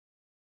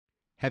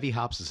Heavy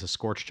Hops is a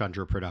Scorched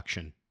Tundra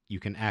production.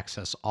 You can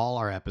access all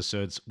our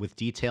episodes with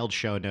detailed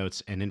show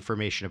notes and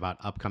information about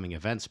upcoming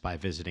events by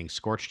visiting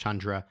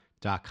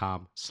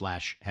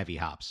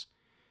scorchtundra.com/heavyhops.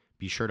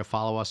 Be sure to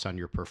follow us on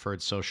your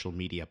preferred social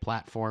media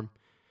platform.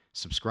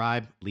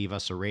 Subscribe, leave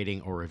us a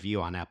rating or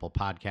review on Apple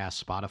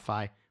Podcasts,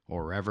 Spotify,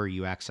 or wherever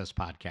you access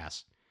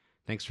podcasts.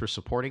 Thanks for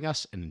supporting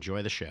us and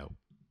enjoy the show.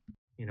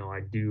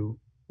 I do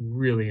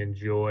really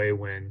enjoy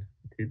when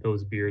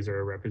those beers are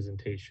a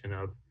representation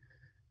of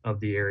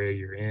the area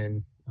you're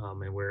in,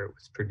 and where it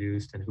was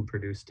produced and who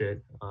produced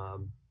it.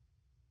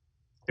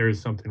 There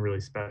is something really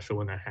special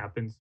when that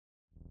happens.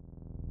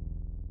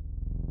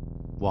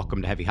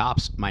 Welcome to Heavy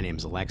Hops. My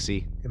name's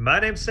Alexi. And my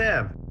name's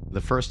Sam.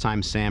 The first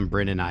time Sam,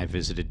 Bryn, and I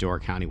visited Door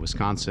County,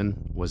 Wisconsin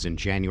was in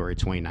January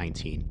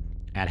 2019.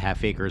 At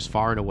Half Acre's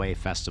Far and Away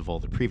Festival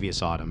the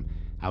previous autumn,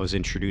 I was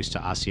introduced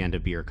to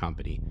Hacienda Beer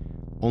Company,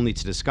 only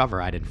to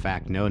discover I'd in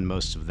fact known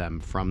most of them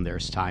from their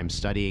time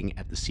studying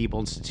at the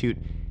Siebel Institute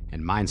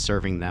and mine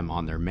serving them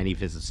on their many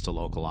visits to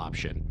Local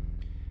Option.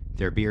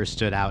 Their beer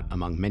stood out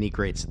among many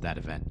greats at that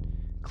event.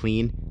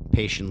 Clean,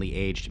 patiently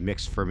aged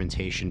mixed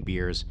fermentation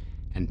beers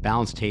and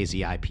balanced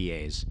hazy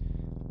IPAs,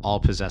 all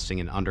possessing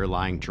an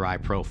underlying dry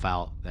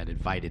profile that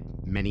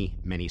invited many,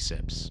 many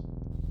sips.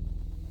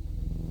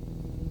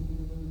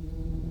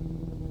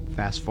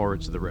 Fast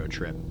forward to the road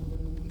trip.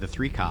 The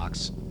Three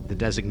Cocks, the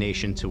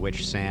designation to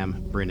which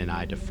Sam, Bryn, and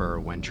I defer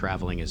when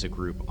traveling as a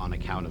group on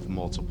account of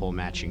multiple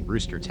matching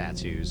rooster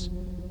tattoos,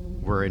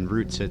 were en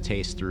route to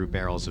taste through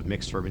barrels of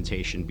mixed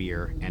fermentation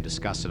beer and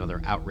discuss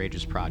another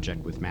outrageous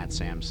project with Matt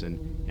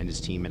Sampson and his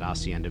team at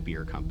Hacienda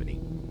Beer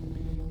Company.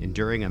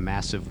 Enduring a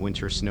massive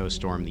winter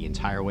snowstorm the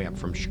entire way up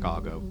from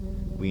Chicago,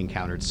 we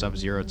encountered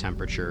sub-zero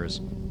temperatures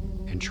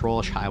and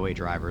trollish highway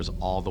drivers,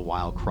 all the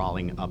while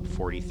crawling up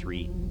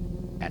 43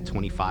 at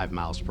 25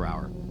 miles per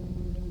hour.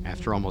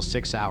 After almost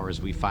 6 hours,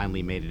 we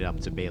finally made it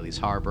up to Bailey's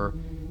Harbor,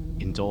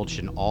 indulged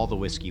in all the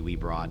whiskey we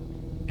brought,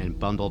 and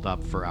bundled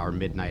up for our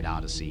midnight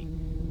odyssey.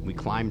 We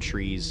climbed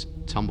trees,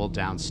 tumbled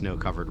down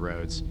snow-covered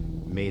roads,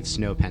 made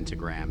snow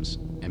pentagrams,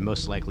 and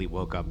most likely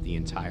woke up the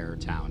entire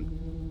town.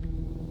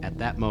 At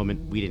that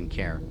moment, we didn't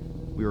care.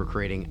 We were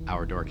creating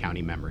our Door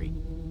County memory.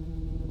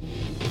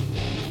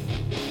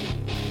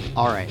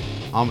 All right,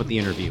 on with the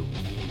interview.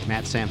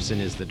 Matt Sampson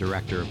is the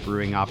Director of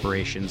Brewing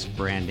Operations,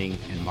 Branding,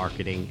 and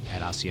Marketing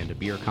at Hacienda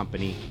Beer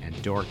Company and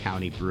Door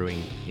County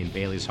Brewing in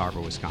Bailey's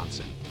Harbor,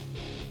 Wisconsin.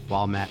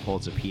 While Matt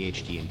holds a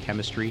PhD in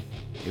chemistry,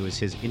 it was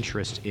his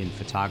interest in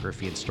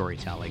photography and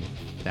storytelling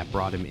that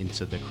brought him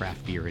into the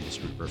craft beer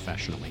industry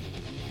professionally.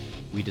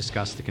 We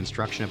discussed the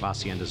construction of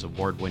Hacienda's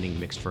award-winning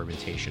mixed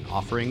fermentation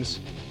offerings,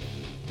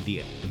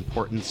 the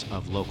importance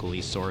of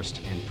locally sourced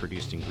and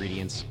produced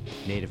ingredients,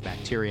 native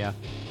bacteria,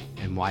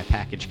 and why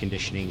package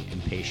conditioning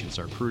and patience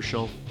are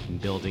crucial in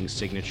building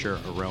signature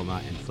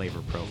aroma and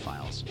flavor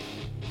profiles.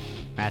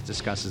 Matt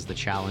discusses the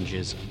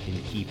challenges in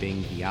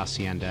keeping the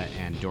Hacienda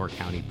and Door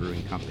County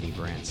Brewing Company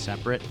brands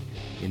separate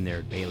in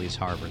their Bailey's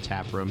Harbor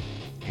taproom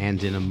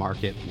and in a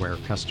market where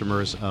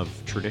customers of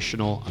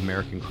traditional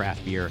American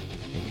craft beer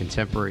and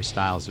contemporary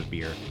styles of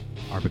beer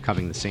are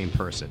becoming the same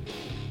person.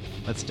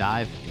 Let's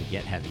dive and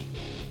get heavy.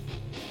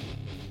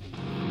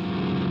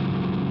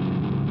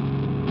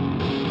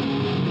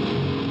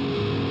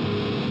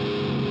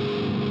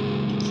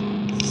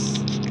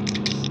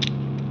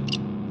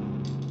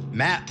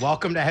 Matt,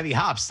 welcome to Heavy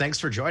Hops. Thanks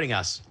for joining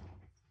us.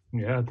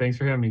 Yeah, thanks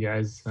for having me,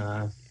 guys.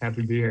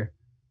 Happy to be here.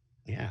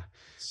 Yeah.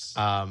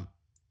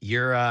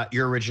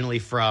 You're originally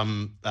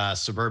from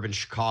suburban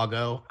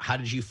Chicago. How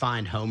did you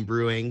find home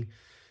brewing?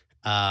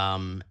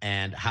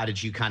 And how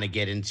did you kind of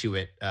get into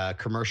it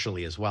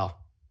commercially as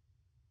well?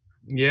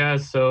 Yeah,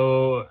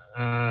 so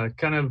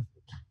kind of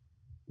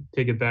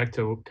take it back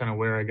to kind of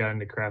where I got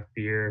into craft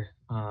beer.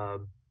 I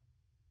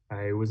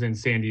was in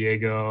San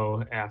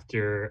Diego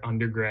after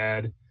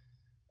undergrad,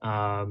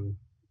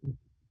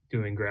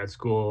 doing grad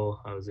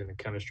school. I was in a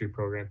chemistry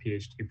program,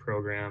 PhD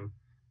program.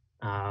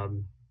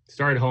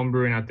 Started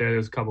homebrewing out there. There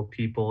was a couple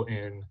people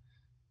in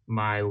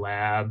my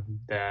lab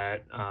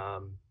that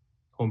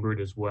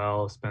homebrewed as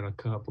well. Spent a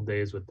couple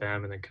days with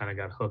them and then kind of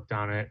got hooked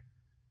on it.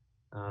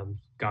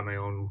 Got my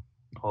own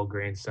all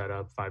grain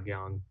setup,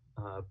 5-gallon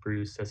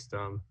brew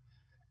system.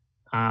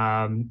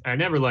 I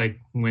never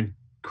went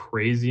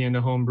crazy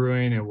into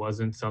homebrewing. It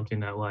wasn't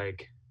something that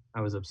I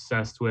was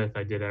obsessed with.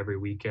 I did every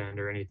weekend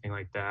or anything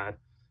like that.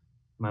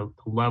 My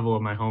level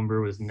of my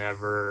homebrew was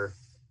never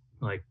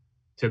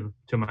to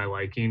my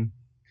liking.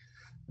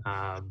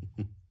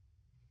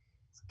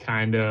 It's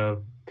kind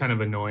of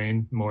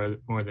annoying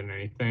more than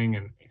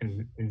anything.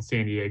 And in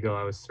San Diego,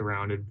 I was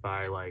surrounded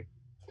by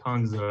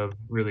tons of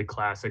really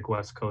classic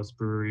West Coast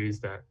breweries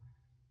that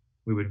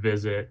we would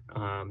visit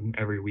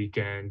every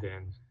weekend.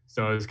 And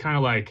so it was kind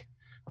of I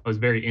was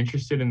very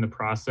interested in the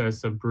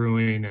process of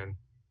brewing and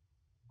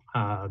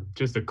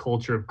just a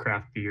culture of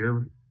craft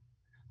beer.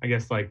 I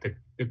guess the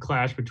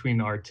clash between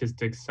the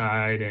artistic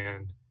side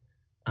and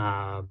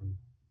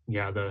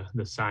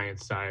the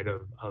science side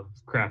of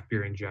craft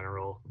beer in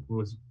general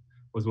was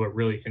what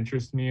really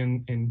interested me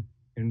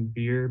in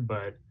beer. beer,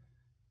 but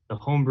the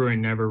home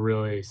brewing never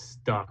really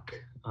stuck,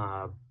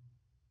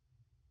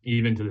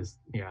 even to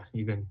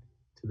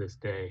this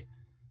day.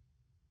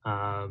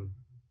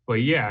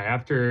 But yeah,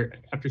 after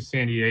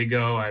San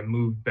Diego, I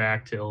moved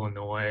back to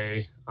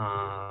Illinois.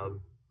 I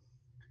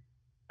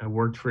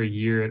worked for a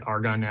year at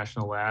Argonne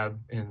National Lab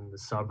in the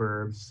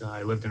suburbs.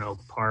 I lived in Oak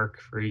Park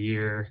for a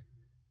year.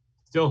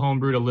 Still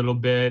homebrewed a little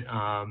bit.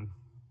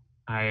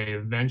 I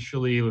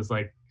eventually was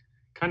like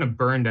kind of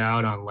burned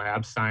out on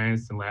lab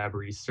science and lab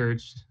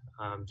research,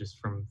 just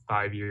from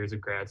 5 years of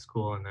grad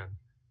school and then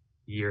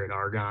a year at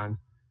Argonne.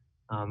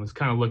 Was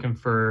kind of looking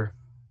to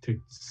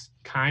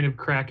kind of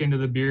crack into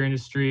the beer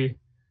industry.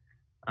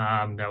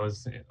 That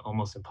was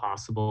almost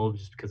impossible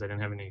just because I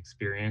didn't have any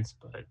experience.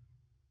 But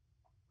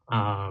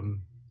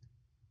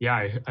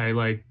yeah, I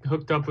like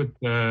hooked up with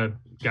the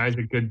guys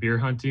at Good Beer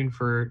Hunting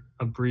for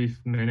a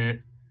brief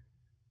minute,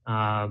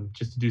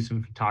 just to do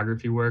some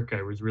photography work.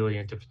 I was really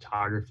into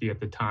photography at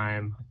the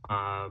time,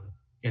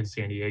 in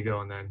San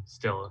Diego, and then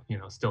still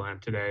am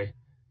today.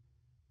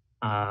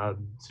 So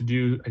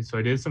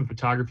I did some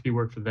photography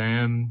work for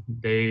them.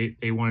 They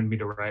wanted me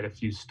to write a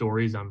few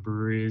stories on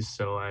breweries,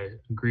 so I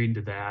agreed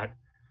to that.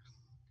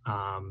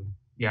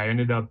 Yeah, I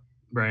ended up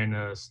writing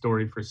a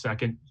story for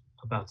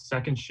about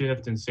Second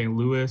Shift in St.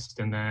 Louis,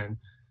 and then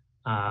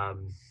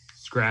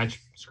Scratch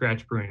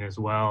Brewing as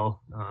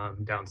well,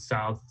 down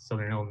south,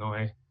 Southern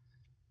Illinois.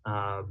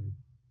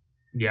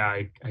 Yeah,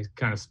 I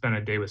kind of spent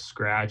a day with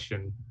Scratch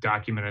and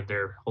documented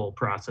their whole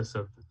process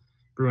of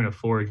brewing a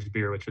foraged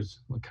beer, which was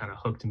what kind of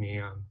hooked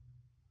me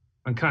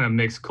on kind of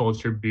mixed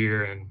culture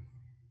beer and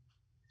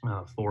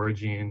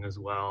foraging as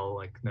well.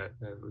 Like that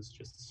was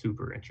just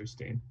super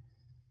interesting.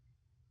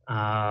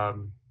 But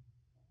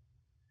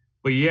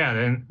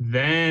yeah,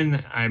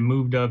 then I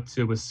moved up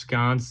to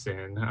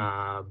Wisconsin.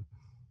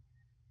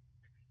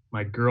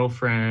 My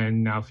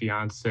girlfriend, now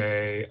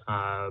fiance,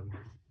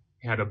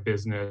 had a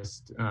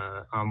business,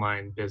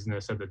 online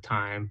business at the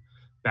time,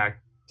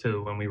 back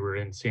to when we were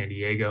in San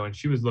Diego, and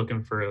she was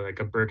looking for like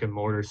a brick and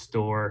mortar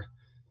store,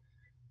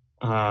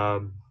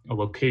 a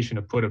location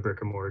to put a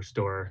brick and mortar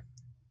store.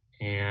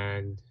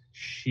 And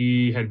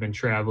she had been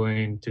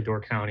traveling to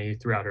Door County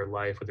throughout her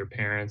life with her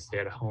parents. They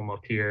had a home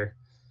up here.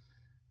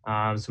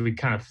 So we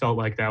kind of felt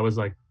like that was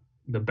like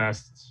the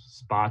best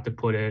spot to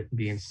put it,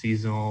 being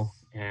seasonal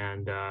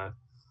and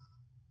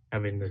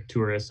having the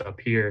tourists up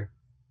here.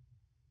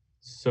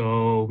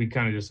 So we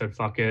kind of just said,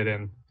 fuck it.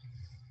 And,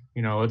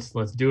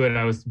 let's do it.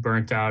 I was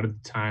burnt out at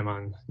the time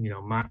on,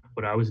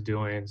 what I was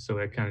doing. So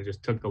I kind of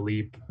just took the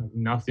leap.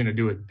 Nothing to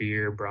do with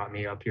beer brought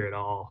me up here at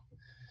all.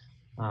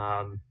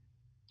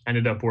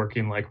 Ended up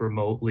working like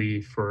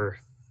remotely for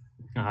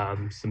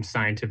some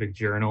scientific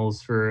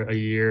journals for a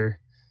year,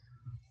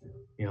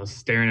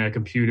 staring at a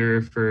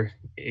computer for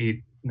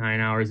 8-9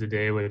 hours a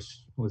day,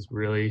 which was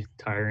really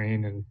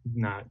tiring and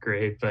not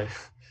great, but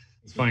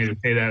it's funny to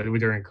say that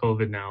during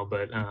COVID now.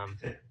 But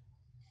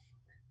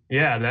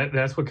yeah,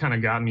 that's what kind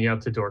of got me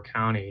up to Door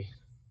County.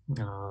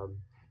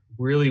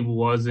 Really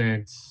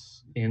wasn't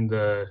in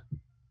the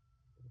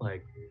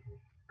like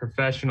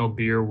professional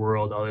beer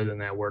world other than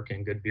that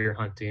working Good Beer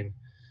Hunting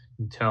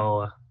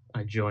until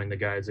I joined the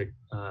guys at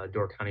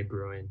Door County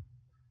Brewing.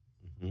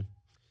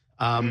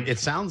 Mm-hmm. It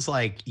sounds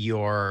like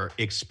your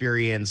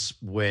experience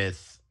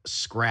with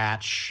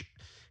Scratch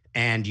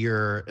and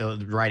your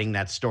writing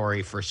that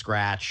story for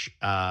Scratch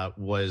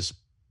was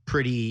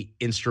pretty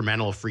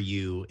instrumental for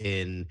you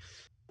in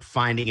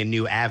finding a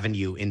new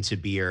avenue into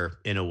beer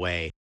in a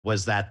way.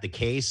 Was that the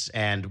case?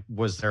 And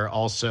was there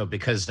also,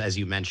 because as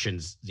you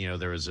mentioned,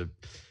 there was a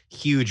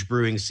huge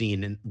brewing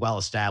scene and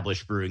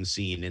well-established brewing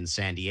scene in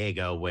San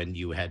Diego when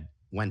you had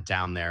went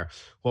down there.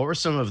 What were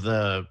some of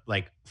the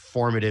like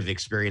formative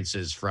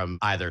experiences from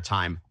either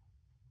time?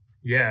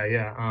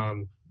 Yeah.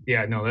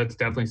 No, that's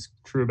definitely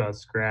true about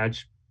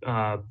Scratch.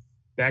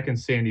 Back in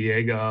San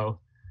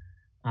Diego,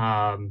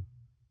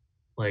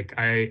 like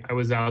I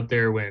was out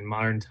there when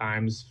Modern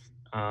Times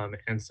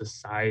and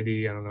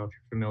Society, I don't know if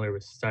you're familiar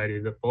with Society,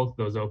 that both of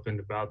those opened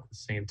about the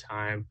same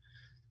time,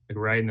 like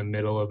right in the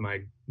middle of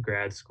my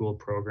grad school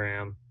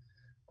program.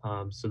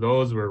 So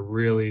those were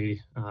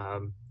really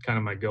kind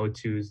of my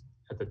go-tos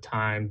at the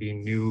time,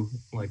 being new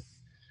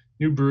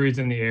breweries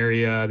in the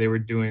area. They were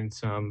doing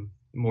some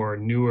more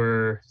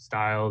newer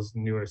styles,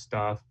 newer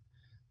stuff,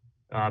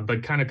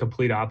 but kind of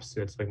complete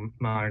opposites. Like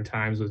Modern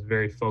Times was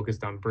very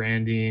focused on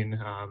branding,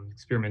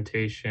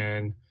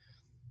 experimentation,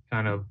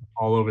 kind of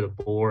all over the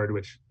board,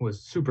 which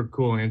was super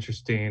cool and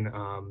interesting.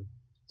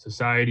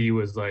 Society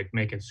was like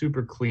making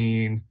super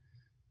clean,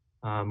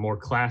 more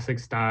classic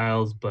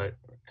styles, but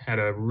had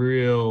a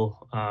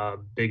real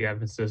big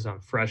emphasis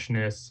on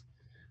freshness.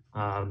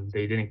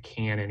 They didn't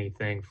can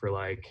anything for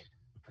I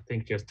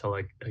think just till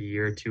like a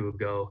year or two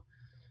ago.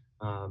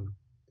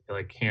 They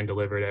like hand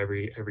delivered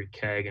every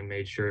keg and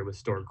made sure it was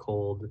stored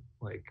cold,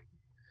 like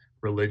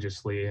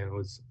religiously, and it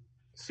was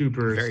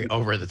super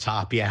over the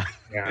top. Yeah.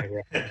 Yeah.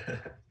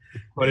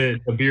 But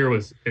the beer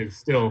is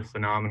still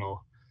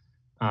phenomenal.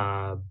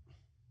 And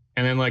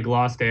then like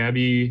Lost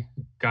Abbey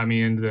got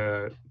me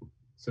into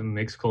some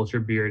mixed culture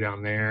beer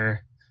down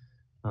there,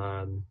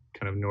 kind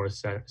of north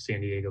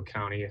San Diego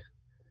County.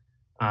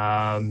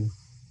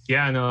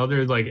 Yeah, and the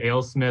other like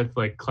AleSmith,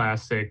 like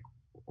classic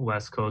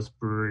West Coast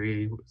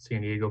brewery,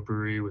 San Diego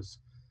brewery was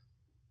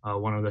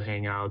one of the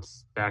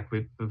hangouts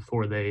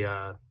before they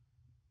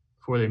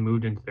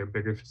moved into their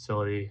bigger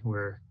facility,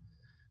 where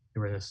they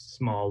were in this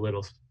small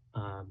little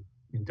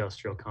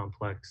industrial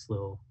complex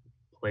little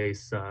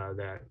place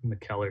that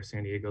McKellar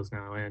San Diego's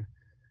now in.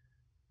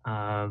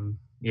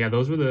 Yeah,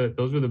 those were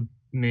the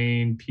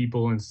main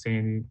people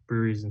in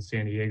breweries in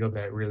San Diego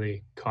that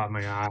really caught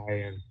my eye,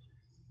 and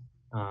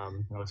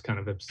I was kind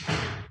of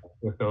obsessed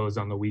with those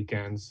on the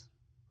weekends.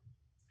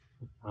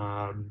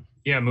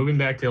 Yeah, moving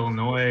back to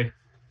Illinois.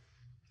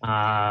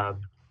 Yeah,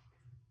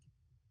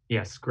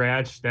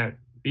 Scratch, that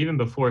even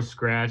before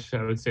Scratch,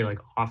 I would say like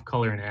Off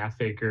Color and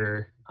Half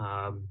Acre.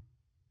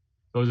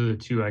 Those are the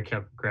two I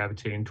kept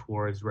gravitating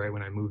towards right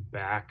when I moved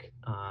back.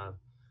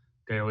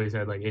 I always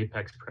had like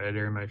Apex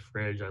Predator in my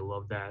fridge. I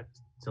love that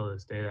till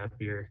this day, that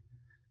beer.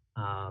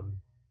 And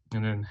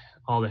then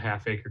all the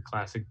Half Acre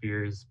classic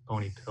beers,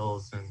 Pony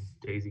Pills and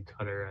Daisy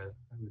Cutter,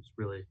 I just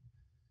really,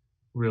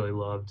 really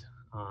loved.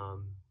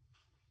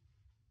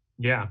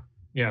 Yeah,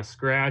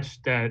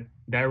 Scratch, that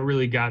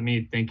really got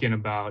me thinking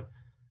about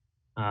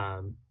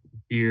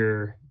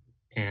beer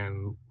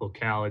and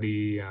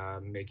locality,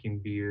 making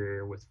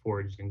beer with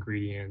foraged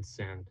ingredients,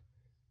 and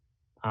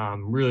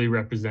really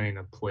representing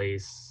a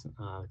place,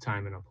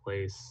 time and a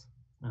place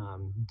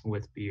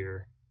with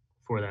beer.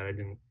 Before that, I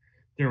didn't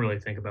really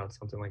think about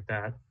something like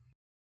that.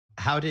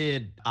 How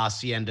did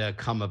Hacienda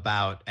come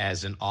about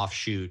as an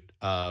offshoot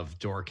of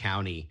Door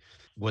County?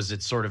 Was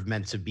it sort of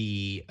meant to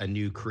be a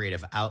new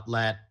creative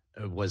outlet?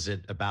 Was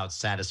it about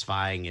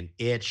satisfying an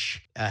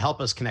itch?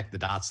 Help us connect the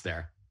dots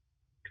there.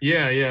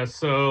 Yeah.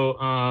 So,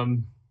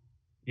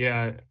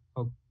 yeah,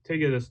 I'll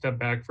take it a step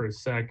back for a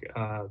sec.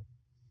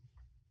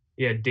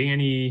 Yeah,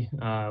 Danny,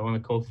 one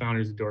of the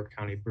co-founders of Door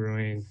County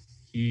Brewing,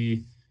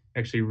 he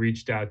actually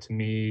reached out to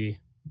me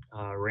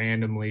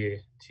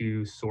randomly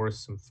to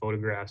source some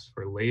photographs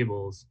for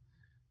labels.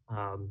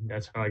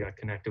 That's how I got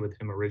connected with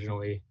him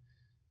originally.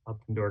 Up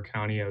in Door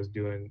County, I was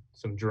doing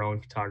some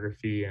drone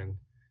photography, and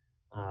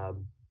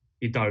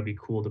he thought it'd be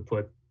cool to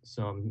put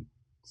some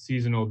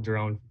seasonal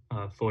drone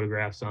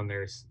photographs on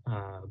their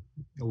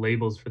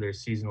labels for their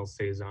seasonal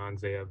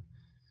saisons.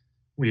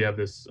 We have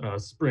this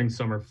spring,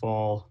 summer,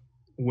 fall,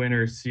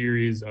 winter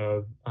series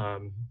of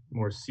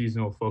more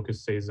seasonal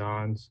focused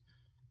saisons.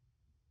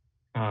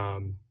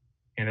 And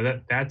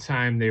at that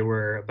time, they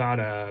were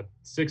about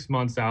 6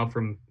 months out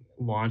from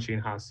launching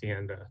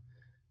Hacienda.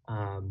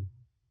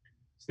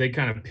 So they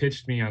kind of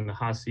pitched me on the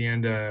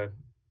Hacienda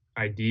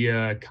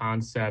idea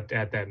concept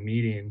at that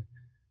meeting.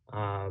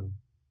 And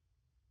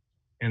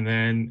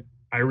then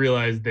I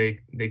realized they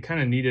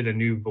kind of needed a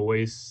new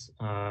voice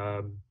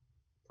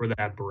for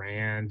that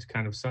brand,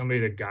 kind of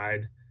somebody to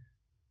guide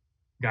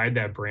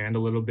that brand a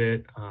little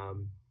bit,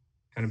 kind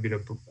of be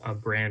a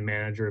brand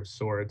manager of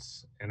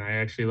sorts. And I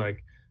actually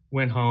like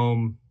went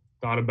home,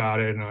 thought about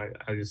it, and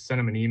I just sent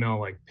them an email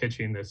like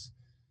pitching this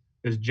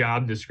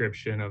job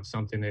description of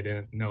something they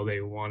didn't know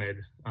they wanted.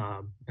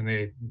 And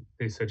they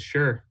said,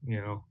 sure,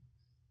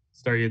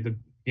 start you at the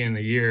beginning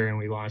of the year. And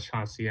we launched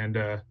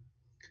Hacienda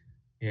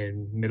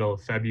in middle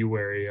of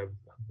February of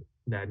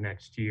that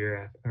next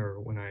year, or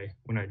when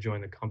I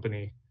joined the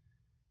company.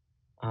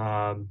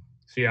 So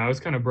yeah, I was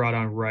kind of brought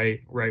on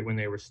right when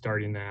they were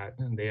starting that,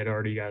 and they had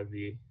already had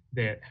the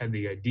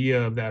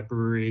idea of that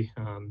brewery,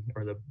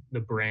 or the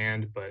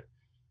brand, but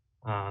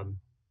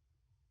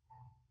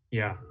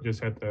yeah,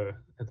 just at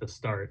the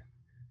start.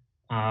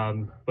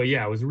 But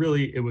yeah, it was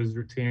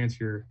to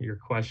answer your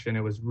question,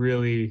 it was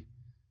really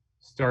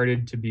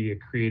started to be a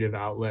creative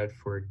outlet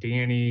for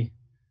Danny,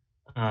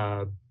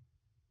 and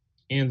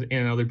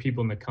other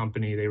people in the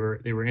company. They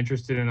were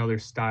interested in other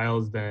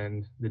styles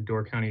than the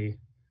Door County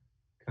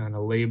kind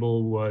of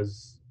label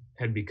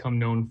had become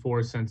known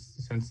for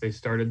since they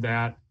started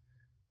that.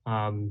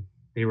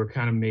 They were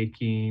kind of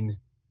making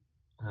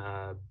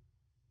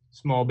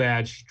small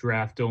batch,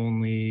 draft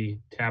only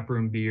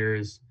taproom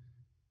beers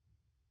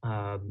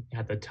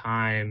at the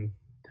time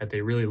that they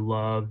really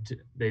loved.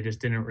 They just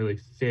didn't really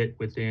fit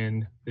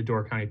within the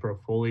Door County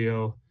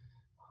portfolio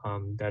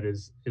that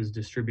is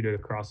distributed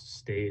across the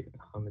state.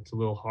 It's a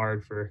little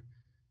hard for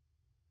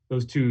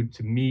those two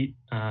to meet.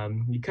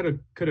 You could have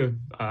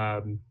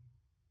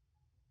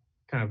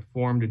kind of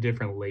formed a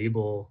different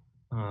label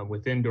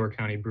within Door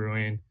County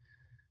Brewing,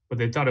 but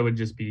they thought it would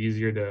just be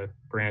easier to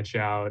branch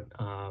out,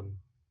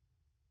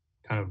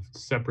 kind of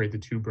separate the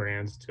two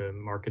brands to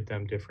market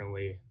them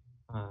differently.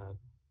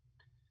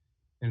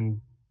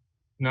 And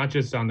not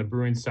just on the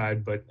brewing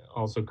side, but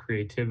also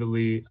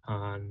creatively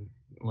on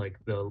like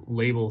the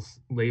label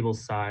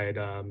side.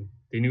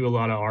 They knew a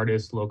lot of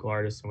local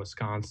artists in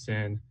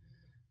Wisconsin,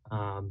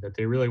 that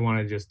they really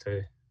wanted just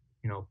to,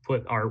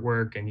 put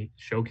artwork and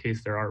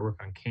showcase their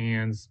artwork on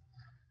cans.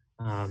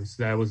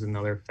 So that was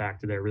another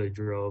factor that really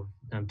drove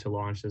them to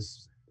launch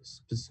this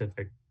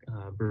specific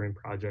brewing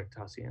project,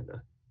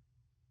 Hacienda.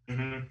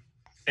 Mm-hmm.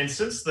 And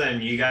since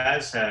then, you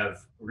guys have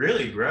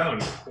really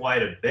grown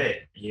quite a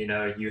bit. You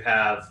know, you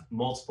have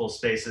multiple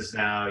spaces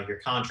now, you're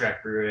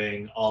contract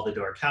brewing, all the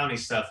Door County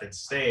stuff in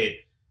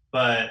state,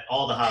 but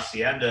all the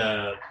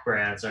Hacienda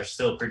brands are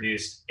still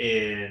produced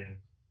in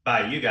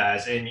by you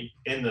guys in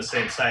the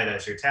same site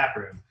as your tap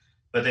room.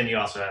 But then you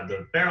also have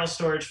the barrel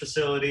storage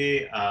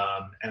facility,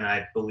 and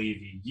I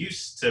believe you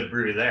used to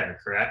brew there,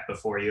 correct?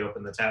 Before you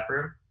opened the tap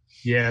room.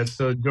 Yeah,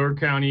 so Door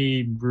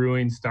County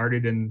Brewing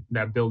started in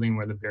that building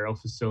where the barrel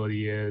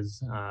facility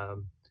is.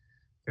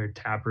 Their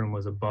tap room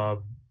was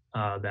above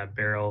that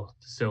barrel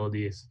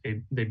facility.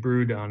 They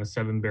brewed on a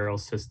 7-barrel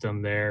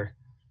system there.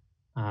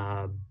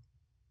 Um,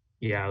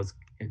 yeah,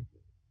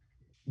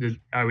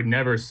 I would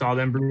never saw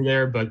them brew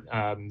there, but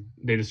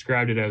they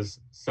described it as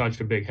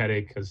such a big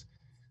headache because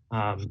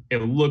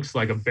it looks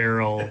like a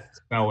barrel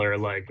cellar,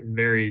 like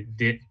very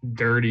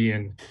dirty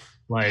and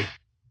like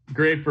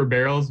great for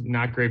barrels,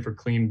 not great for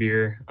clean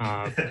beer.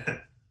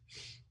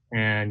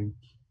 And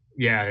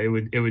yeah, it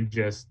would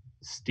just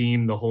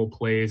steam the whole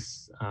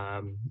place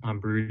on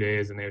brew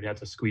days, and they would have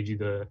to squeegee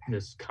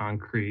this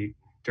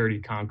dirty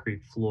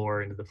concrete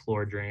floor into the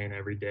floor drain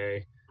every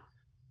day.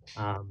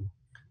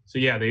 So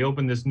yeah, they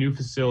opened this new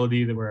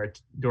facility where our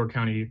Door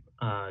County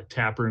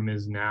tap room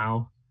is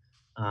now,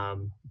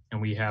 and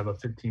we have a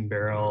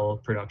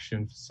 15-barrel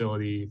production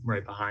facility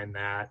right behind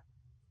that,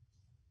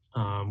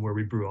 where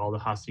we brew all the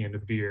Hacienda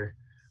beer.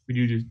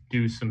 We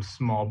do some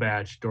small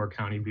batch Door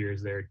County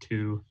beers there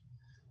too,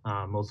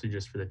 mostly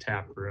just for the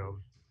tap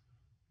room.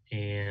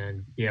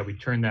 And yeah, we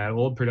turned that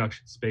old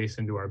production space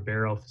into our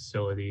barrel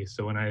facility.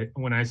 So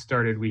when I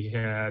started, we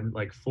had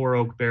like 4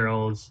 oak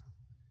barrels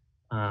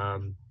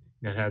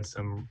that had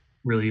some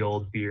really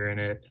old beer in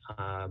it.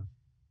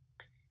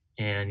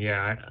 And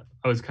yeah,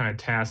 I was kind of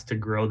tasked to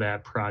grow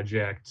that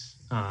project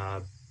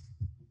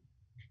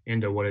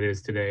into what it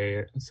is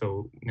today.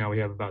 So now we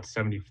have about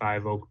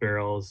 75 oak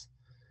barrels,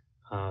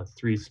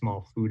 3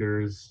 small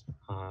fooders,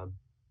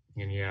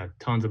 and yeah,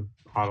 tons of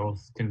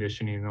bottles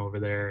conditioning over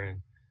there.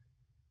 And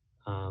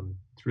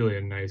it's really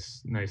a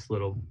nice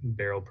little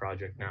barrel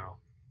project now.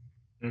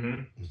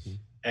 Mm-hmm. Mm-hmm.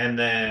 And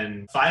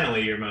then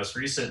finally, your most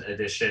recent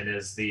addition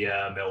is the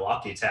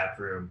Milwaukee tap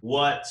room.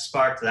 What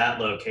sparked that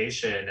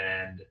location,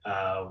 and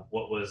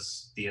what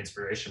was the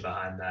inspiration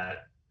behind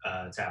that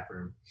tap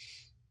room?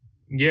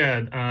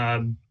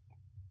 Yeah,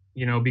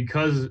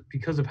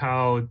 because of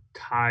how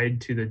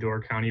tied to the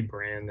Door County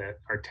brand that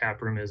our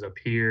tap room is up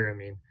here. I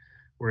mean,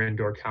 we're in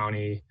Door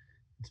County.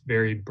 It's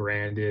very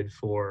branded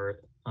for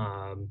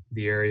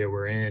the area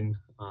we're in,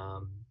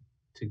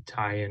 to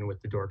tie in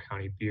with the Door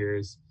County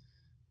beers.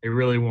 They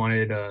really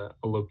wanted a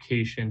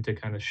location to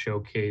kind of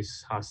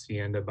showcase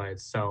Hacienda by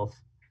itself.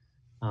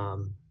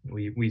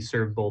 We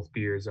serve both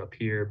beers up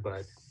here,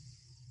 but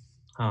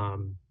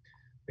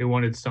they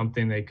wanted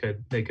something they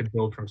could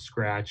build from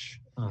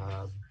scratch,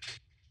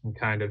 and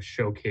kind of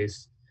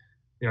showcase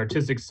the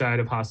artistic side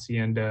of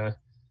Hacienda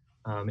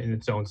in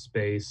its own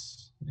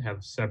space. Have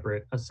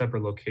a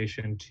separate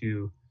location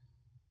to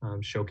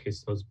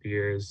showcase those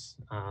beers,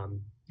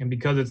 and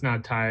because it's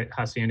not tied,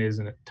 Hacienda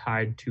isn't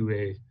tied to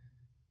a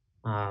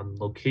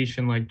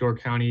location like Door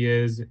County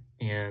is,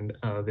 and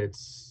of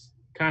its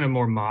kind of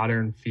more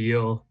modern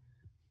feel.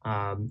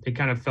 It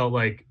kind of felt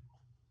like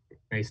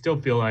they still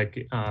feel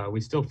like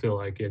we still feel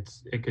like it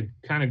could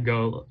kind of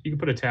go. You could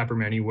put a tap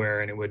room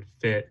anywhere and it would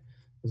fit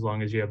as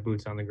long as you have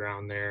boots on the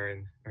ground there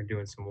and are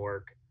doing some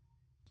work.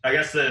 I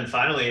guess then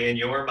finally, in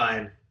your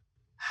mind,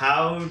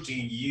 how do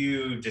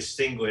you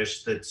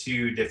distinguish the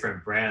two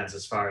different brands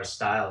as far as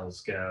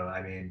styles go?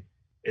 I mean,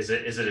 is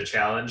it a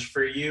challenge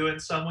for you in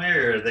some way,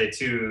 or are they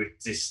two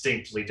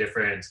distinctly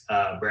different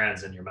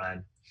brands in your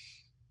mind?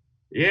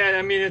 Yeah,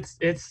 I mean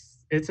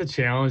it's a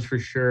challenge for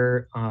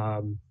sure.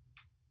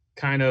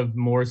 Kind of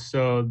more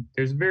so.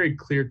 There's a very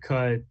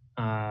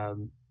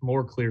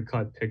more clear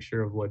cut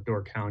picture of what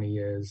Door County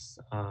is.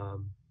 I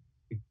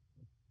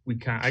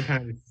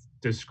kind of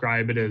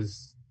describe it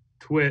as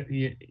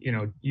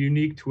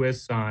unique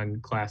twists on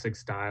classic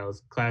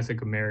styles,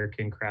 classic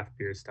American craft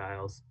beer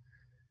styles.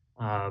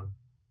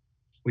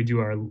 We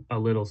do a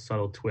little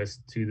subtle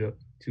twist to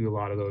a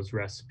lot of those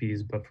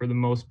recipes, but for the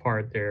most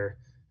part, they're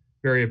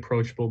very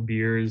approachable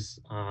beers.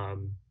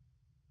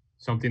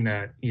 Something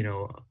that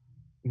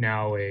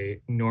now a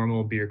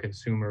normal beer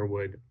consumer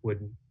would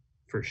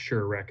for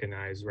sure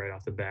recognize right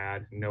off the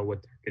bat and know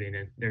what they're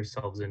getting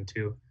themselves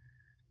into.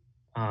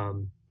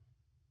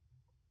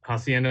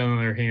 Hacienda, on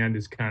the other hand,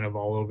 is kind of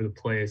all over the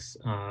place.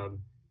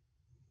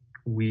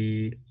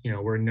 We're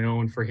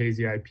known for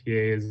hazy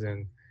IPAs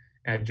and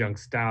adjunct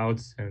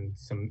stouts and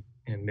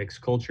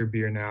mixed culture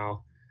beer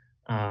now,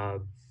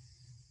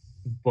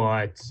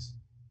 but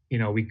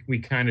we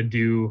kind of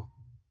do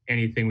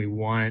anything we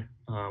want,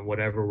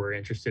 whatever we're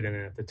interested in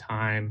at the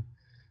time.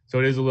 So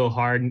it is a little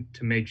hard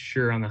to make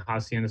sure on the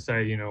Hacienda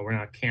side, we're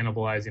not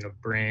cannibalizing a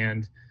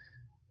brand.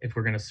 If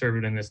we're going to serve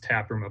it in this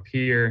tap room up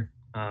here,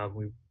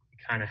 we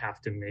kind of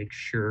have to make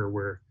sure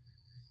we're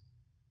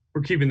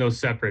keeping those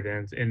separate.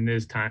 And it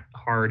is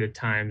hard at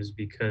times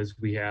because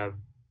we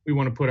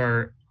want to put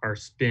our our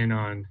spin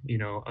on,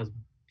 a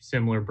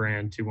similar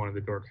brand to one of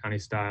the Door County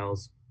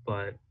styles,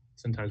 but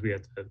sometimes we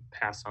have to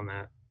pass on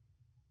that.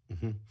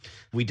 Mhm.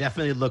 We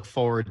definitely look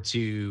forward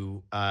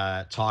to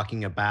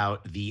talking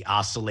about the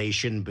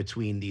oscillation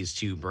between these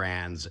two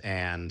brands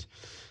and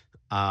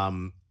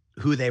um,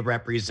 who they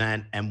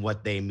represent and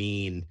what they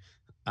mean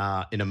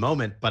in a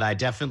moment. But I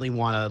definitely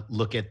want to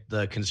look at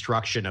the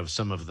construction of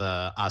some of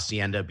the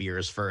Hacienda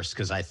beers first,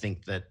 because I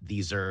think that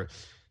these are,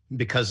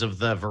 because of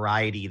the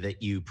variety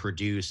that you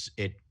produce,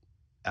 it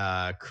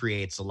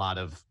creates a lot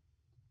of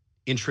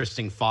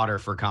interesting fodder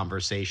for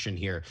conversation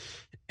here.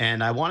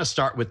 And I want to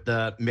start with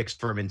the mixed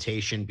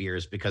fermentation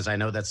beers because I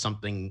know that's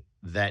something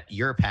that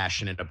you're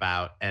passionate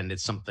about, and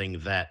it's something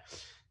that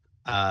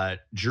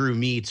drew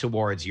me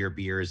towards your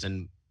beers.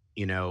 And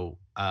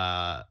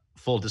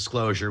full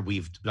disclosure,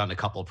 we've done a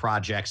couple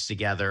projects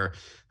together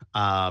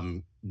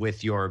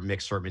with your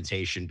mixed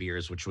fermentation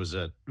beers, which was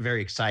a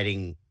very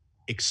exciting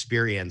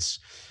experience.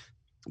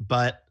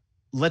 But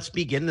let's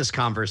begin this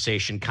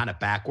conversation kind of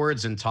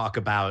backwards and talk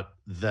about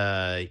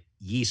the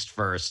yeast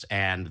first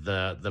and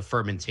the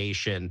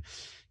fermentation.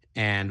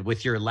 And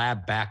with your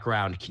lab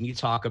background, can you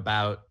talk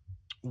about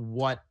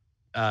what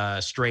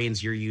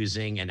strains you're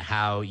using and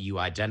how you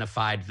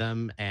identified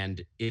them,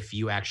 and if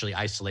you actually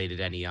isolated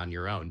any on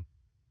your own?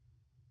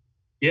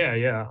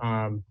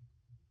 Yeah.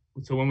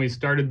 So when we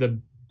started the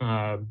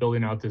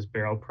building out this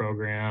barrel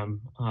program,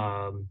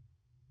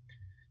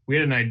 we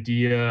had an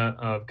idea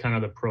of kind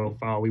of the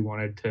profile we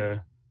wanted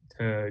to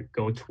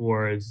go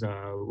towards,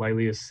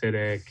 lightly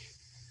acidic,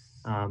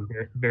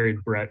 very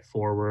Brett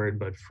forward,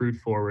 but fruit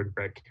forward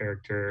Brett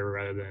character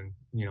rather than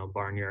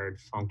barnyard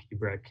funky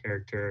Brett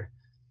character.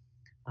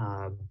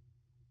 So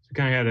we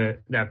kind of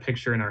had that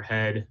picture in our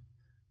head.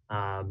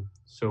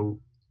 So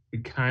we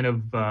kind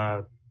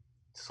of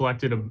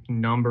selected a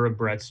number of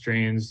Brett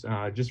strains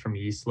just from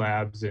yeast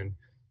labs and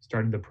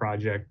started the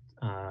project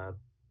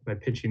by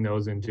pitching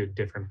those into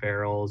different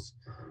barrels.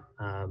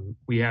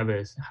 We have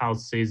a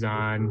house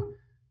saison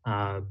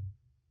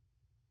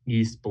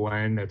yeast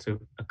blend that's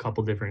a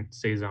couple different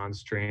saison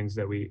strains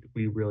that we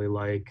really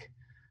like,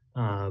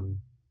 and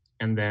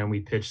then we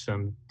pitched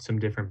some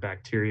different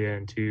bacteria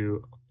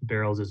into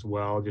barrels as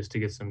well, just to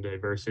get some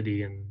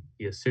diversity in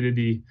the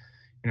acidity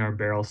in our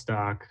barrel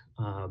stock.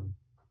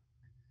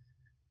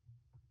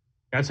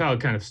 That's how it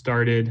kind of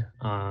started.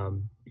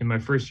 In my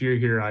first year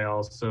here, I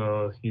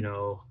also,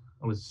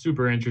 I was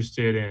super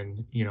interested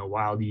in,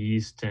 wild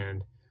yeast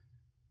and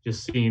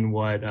just seeing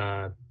what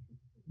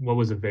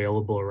was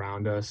available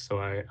around us. So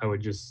I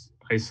would just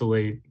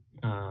isolate,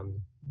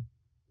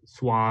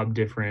 swab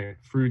different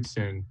fruits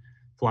and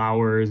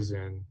flowers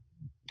and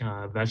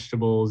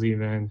vegetables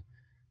even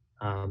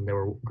that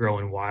were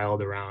growing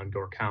wild around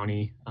Door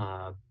County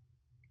to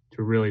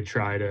really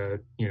try to,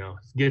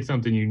 get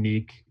something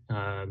unique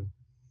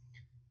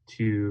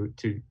to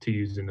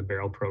use in the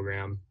barrel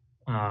program.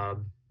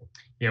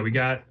 We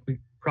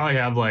probably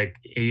have like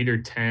 8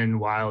 or 10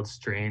 wild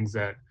strains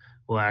that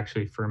will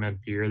actually ferment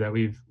beer that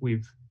we've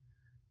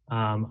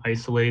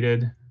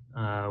isolated.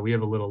 We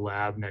have a little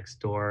lab next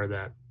door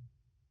that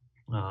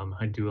I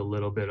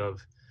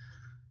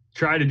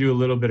try to do a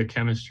little bit of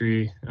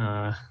chemistry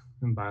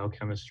and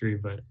biochemistry,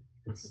 but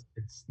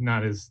it's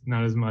not as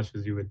much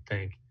as you would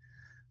think.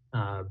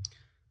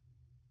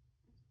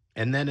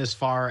 And then as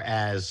far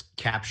as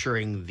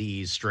capturing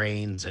these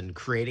strains and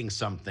creating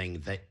something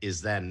that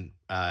is then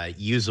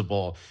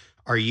usable,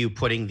 are you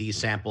putting these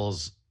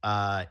samples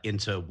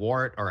into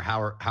wort, or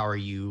how are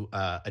you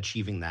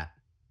achieving that?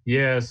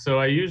 Yeah, so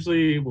I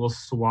usually will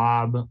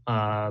swab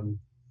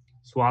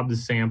the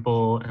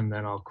sample, and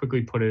then I'll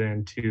quickly put it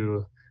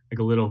into like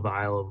a little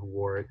vial of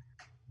wort,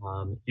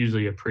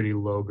 usually a pretty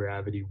low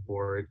gravity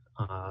wort,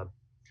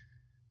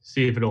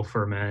 see if it'll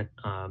ferment,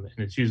 and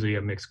it's usually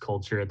a mixed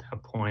culture at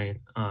that point.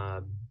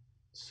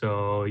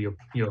 So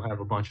you'll have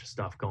a bunch of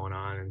stuff going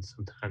on, and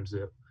sometimes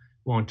it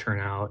won't turn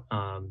out.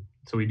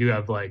 So we do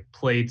have like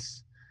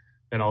plates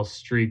that I'll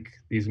streak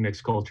these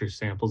mixed culture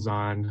samples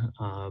on.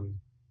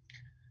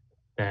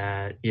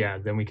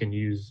 Then we can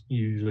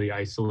usually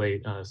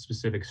isolate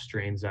specific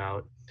strains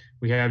out.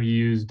 We have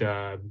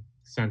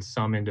sent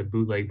some into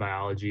bootleg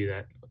biology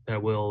that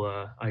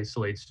will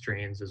isolate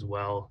strains as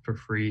well for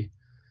free,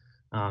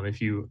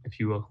 if you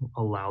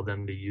allow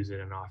them to use it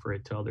and offer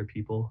it to other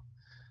people.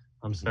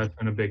 So that's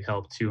been a big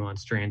help too on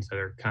strains that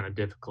are kind of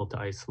difficult to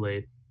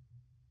isolate.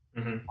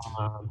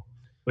 Mm-hmm.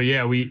 But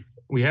yeah, we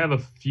have a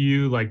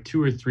few, like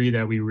 2 or 3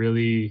 that we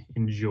really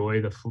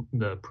enjoy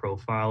the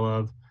profile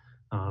of,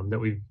 that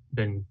we've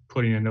been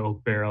putting into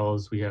oak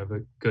barrels. We have a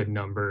good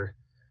number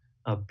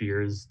of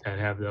beers that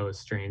have those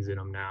strains in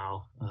them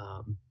now.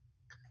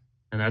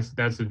 And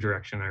that's the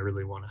direction I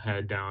really want to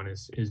head down,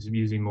 is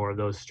using more of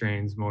those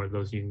strains, more of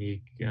those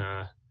unique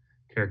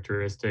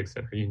characteristics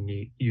that are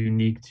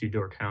unique to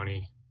Door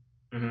County.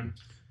 Mm-hmm.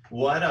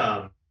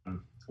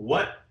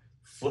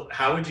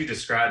 How would you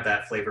describe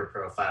that flavor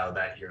profile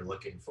that you're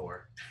looking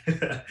for?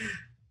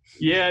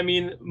 Yeah, I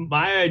mean,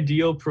 my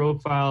ideal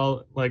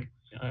profile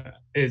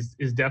is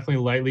definitely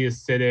lightly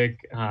acidic,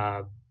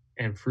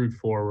 and fruit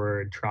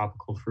forward,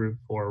 tropical fruit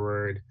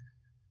forward,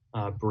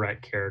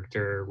 Brett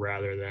character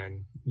rather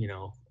than,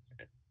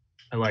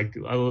 I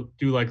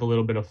do like a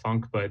little bit of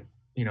funk, but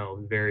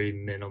very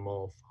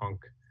minimal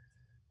funk.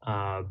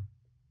 Uh,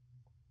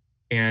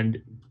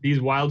 and these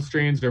wild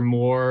strains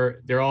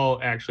they're all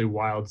actually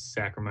wild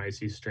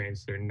Saccharomyces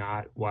strains. They're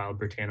not wild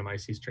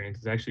Brettanomyces strains.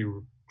 It's actually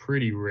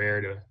pretty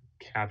rare to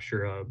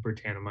capture a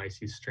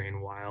Brettanomyces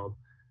strain wild,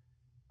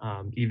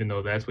 even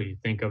though that's what you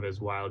think of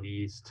as wild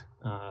yeast.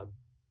 So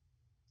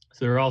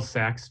they're all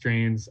sac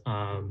strains.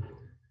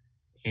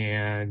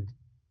 And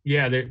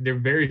yeah, they're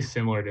very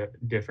similar to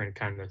different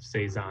kind of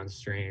saison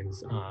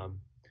strains.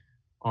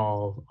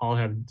 All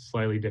have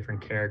slightly different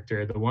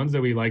character. The ones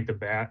that we like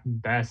the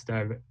best,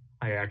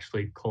 I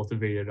actually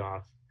cultivated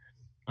off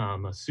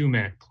a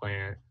sumac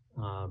plant.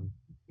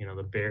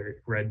 The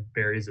red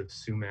berries of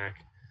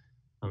sumac.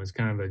 It's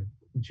kind of a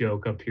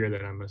joke up here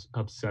that I'm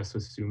obsessed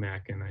with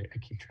sumac, and I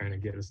keep trying to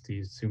get us to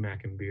use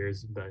sumac in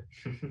beers. But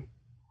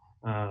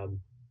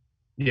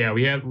yeah,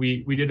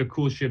 we did a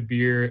cool ship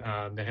beer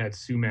that had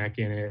sumac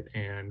in it,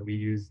 and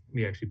we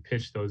actually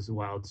pitched those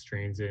wild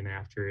strains in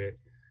after it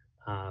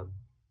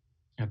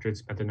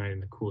spent the night in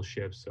the cool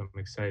ship. So I'm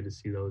excited to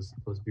see those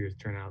beers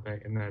turn out.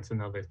 And that's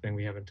another thing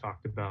we haven't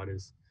talked about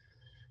is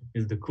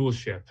the cool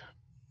ship.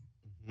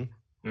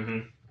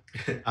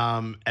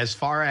 As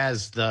far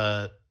as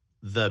the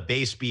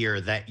base beer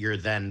that you're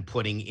then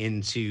putting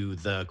into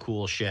the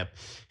cool ship,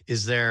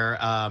 is there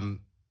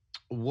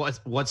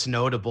what's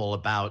notable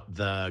about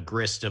the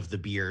grist of the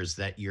beers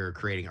that you're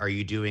creating? Are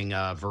you doing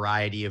a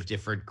variety of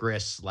different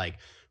grists like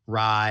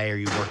rye? Are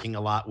you working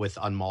a lot with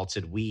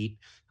unmalted wheat?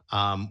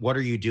 What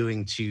are you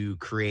doing to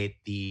create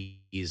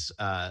these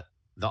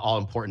the all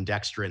important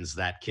dextrins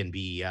that can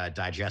be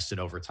digested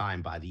over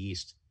time by the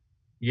yeast?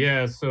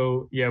 Yeah,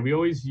 so we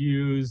always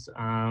use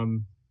I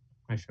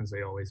shouldn't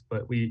say always,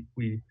 but we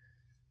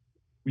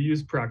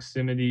use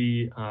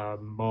Proximity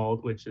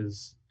malt, which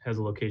has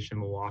a location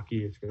in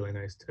Milwaukee. It's really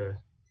nice to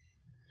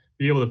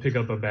be able to pick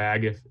up a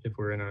bag if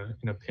we're in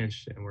a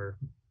pinch and we're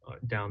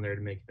down there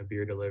to making a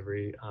beer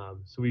delivery.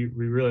 So we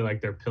really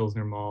like their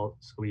Pilsner malt.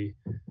 So we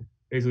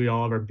basically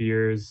all of our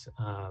beers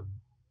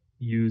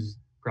use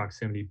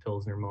Proximity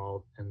Pilsner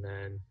malt, and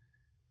then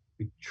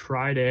we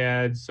try to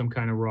add some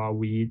kind of raw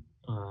wheat,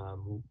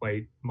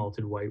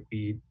 malted white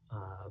wheat,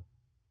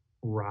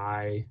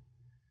 rye,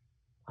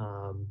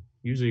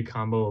 usually a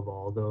combo of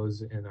all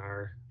those in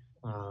our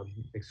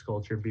mixed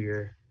culture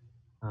beer.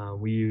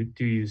 We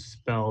do use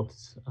spelt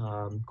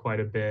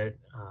quite a bit,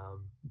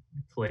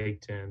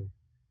 flaked and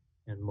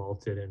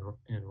malted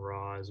and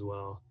raw as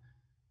well.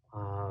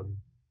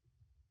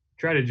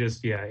 Try to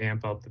just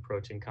amp up the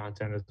protein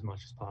content as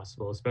much as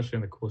possible, especially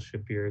in the cool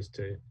ship beers,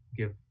 to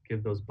give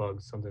those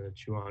bugs something to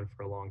chew on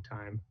for a long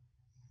time.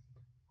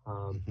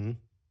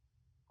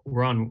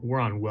 We're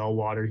on well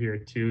water here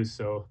too,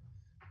 so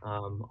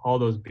all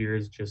those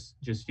beers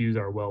just use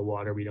our well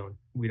water. We don't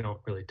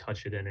really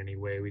touch it in any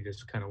way. We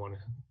just kind of want to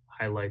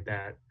highlight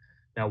that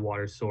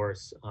water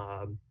source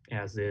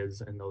as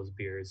is in those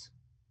beers.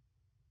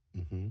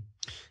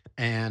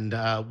 And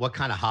what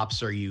kind of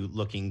hops are you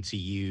looking to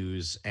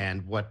use,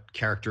 and what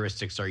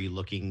characteristics are you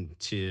looking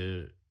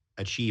to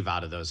achieve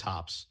out of those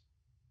hops?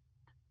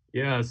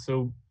 Yeah,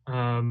 so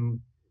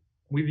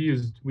we've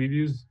used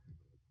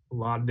a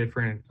lot of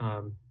different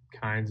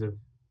kinds of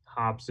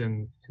hops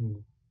in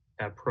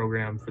that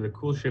program. For the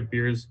cool ship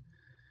beers,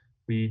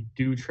 we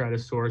do try to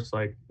source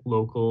like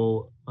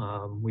local.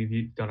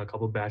 We've done a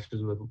couple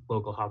batches with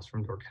local hops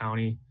from Door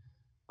County,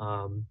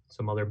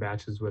 some other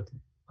batches with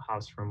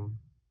hops from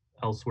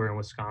elsewhere in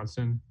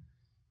Wisconsin.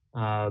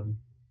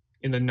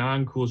 In the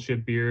non-cool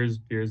ship beers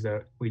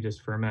that we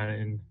just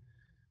ferment in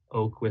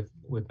oak with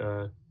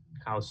a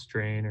house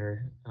strain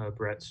or a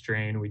Brett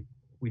strain, we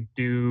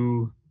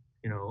do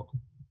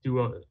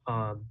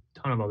a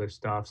ton of other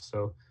stuff.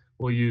 So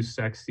we'll use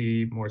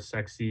more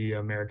sexy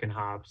American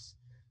hops,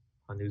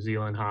 New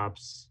Zealand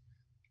hops.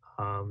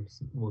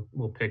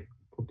 We'll pick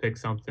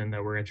something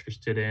that we're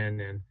interested in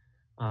and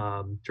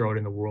throw it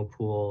in the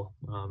whirlpool.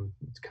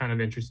 It's kind of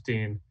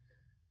interesting.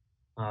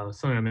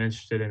 Something I'm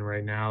interested in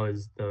right now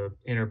is the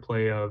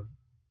interplay of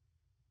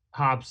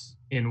hops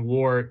in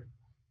wort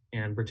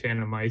and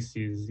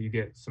Brettanomyces. You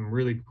get some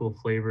really cool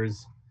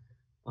flavors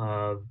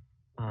of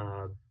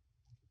I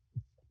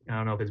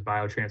don't know if it's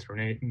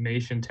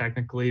biotransformation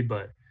technically,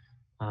 but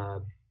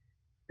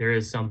there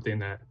is something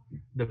that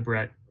the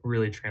Brett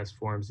really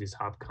transforms these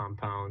hop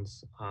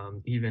compounds,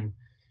 even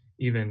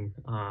using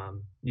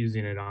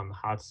it on the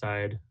hot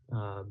side,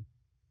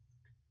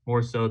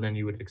 more so than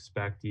you would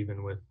expect,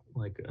 even with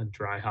like a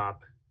dry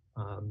hop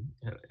and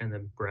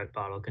then Brett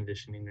bottle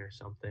conditioning or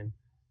something.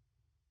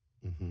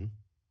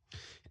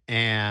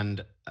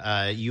 And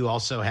you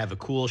also have a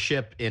cool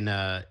ship in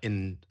a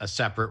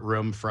separate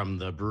room from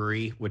the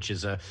brewery, which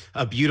is a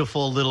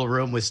beautiful little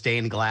room with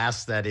stained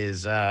glass that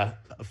is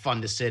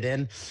fun to sit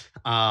in.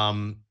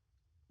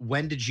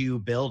 When did you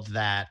build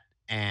that,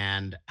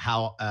 and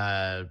how?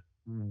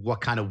 What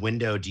kind of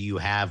window do you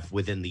have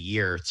within the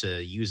year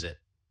to use it?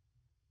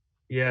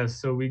 Yeah,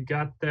 so we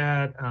got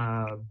that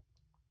about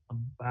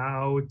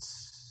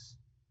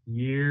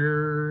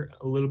a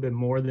little bit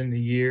more than a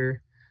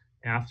year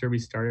after we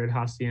started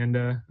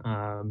Hacienda.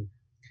 A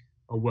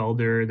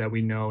welder that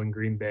we know in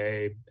Green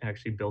Bay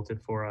actually built it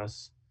for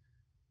us.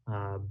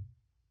 Um,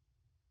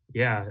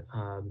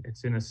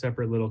 it's in a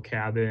separate little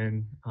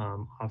cabin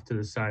off to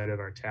the side of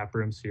our tap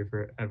room. So if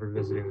you're ever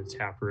visiting the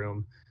tap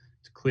room,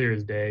 it's clear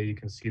as day. You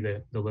can see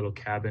the little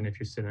cabin if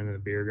you're sitting in the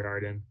beer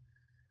garden.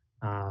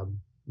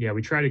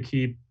 We try to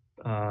keep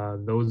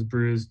those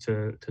brews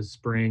to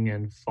spring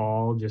and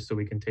fall just so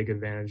we can take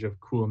advantage of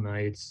cool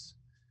nights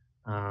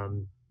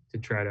to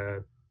try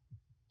to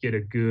get a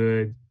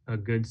good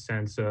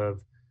sense of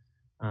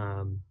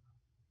um,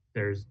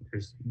 there's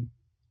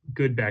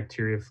good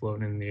bacteria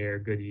floating in the air,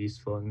 good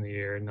yeast floating in the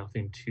air,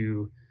 nothing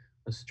too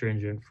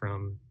astringent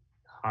from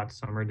hot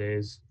summer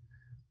days.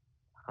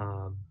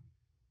 Um,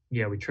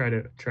 we try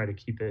to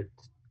keep it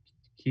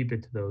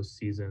to those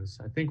seasons.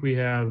 I think we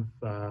have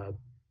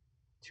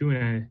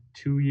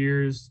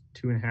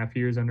 2.5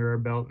 years under our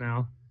belt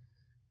now.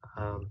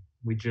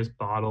 We just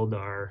bottled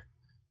our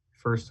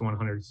first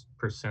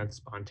 100%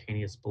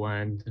 spontaneous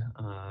blend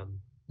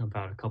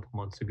about a couple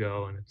months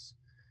ago, and it's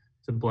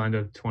a blend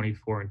of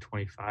 24 and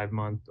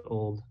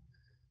 25-month-old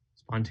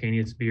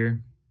spontaneous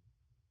beer.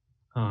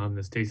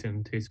 That's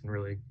tasting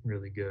really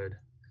really good.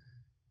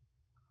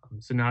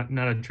 So not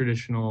a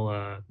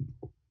traditional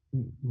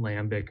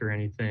lambic or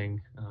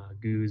anything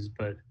goose,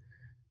 but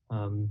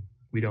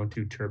we don't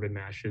do turbid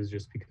mashes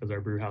just because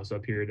our brew house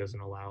up here doesn't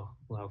allow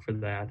for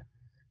that.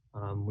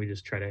 We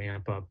just try to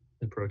amp up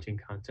the protein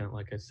content,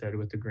 like I said,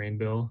 with the grain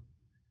bill,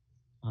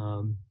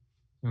 um,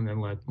 and then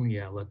let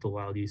the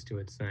wild yeast do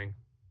its thing.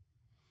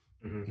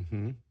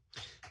 Mm-hmm.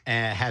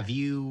 Have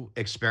you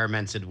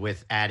experimented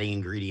with adding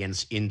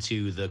ingredients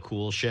into the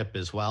cool ship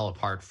as well,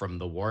 apart from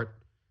the wort?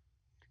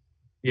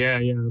 Yeah.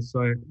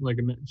 So like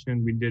I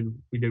mentioned, we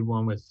did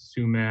one with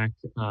sumac.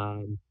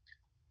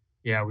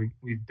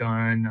 We've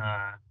done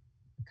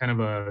kind of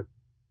a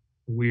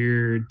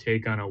weird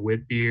take on a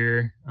wit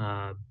beer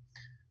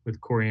with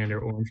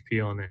coriander, orange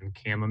peel, and then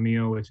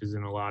chamomile, which is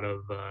in a lot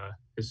of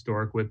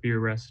historic wit beer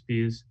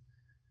recipes.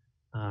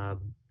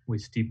 We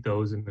steep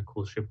those in the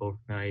cool ship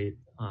overnight.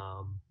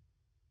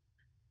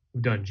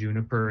 We've done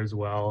juniper as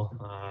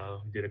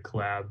well. We did a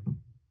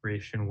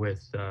collaboration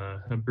with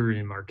a brewery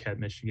in Marquette,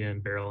 Michigan,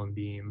 Barrel and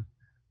Beam.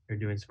 They're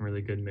doing some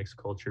really good mixed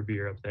culture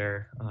beer up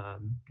there.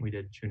 We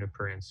did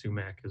juniper and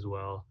sumac as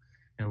well,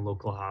 and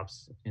local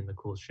hops in the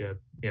cool ship.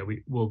 Yeah,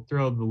 we'll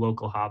throw the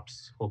local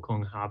hops, whole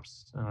cone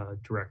hops,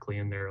 directly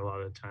in there a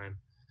lot of the time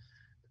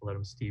to let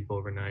them steep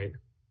overnight.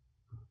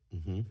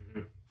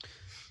 Mm-hmm.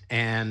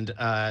 And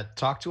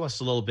talk to us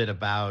a little bit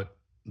about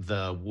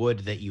the wood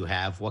that you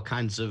have. What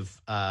kinds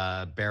of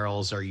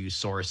barrels are you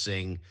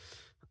sourcing?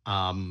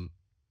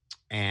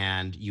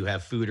 And you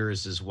have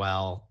fooders as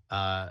well.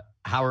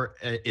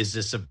 Is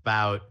this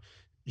about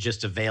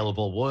just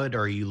available wood, or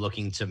are you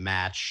looking to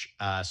match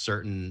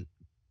certain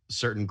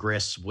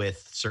grist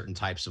with certain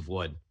types of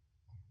wood?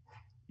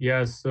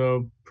 Yeah,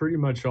 so pretty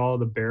much all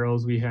the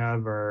barrels we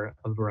have are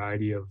a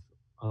variety of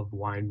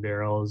wine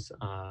barrels.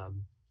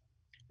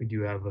 We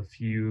do have a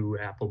few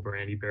apple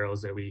brandy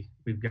barrels that we've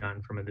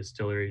gotten from a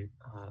distillery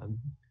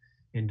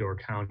in Door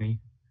County.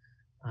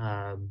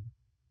 But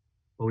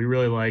we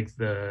really like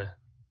the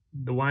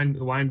wine.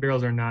 The wine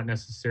barrels are not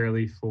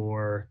necessarily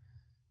for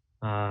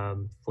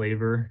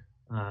flavor.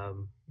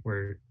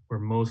 We're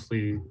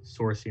mostly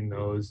sourcing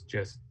those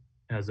just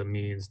as a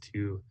means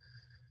to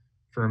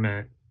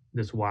ferment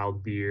this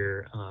wild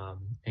beer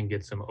and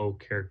get some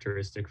oak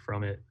characteristic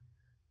from it.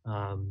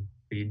 But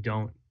you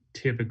don't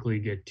typically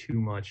get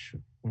too much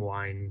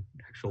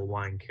actual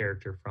wine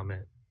character from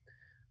it.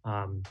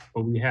 But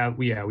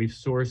we've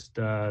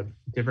sourced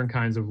different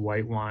kinds of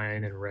white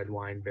wine and red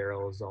wine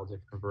barrels, all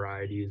different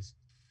varieties.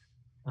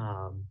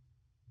 Um,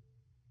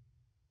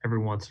 every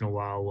once in a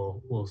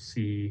while, we'll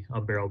see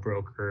a barrel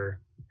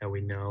broker that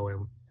we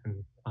know,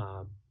 and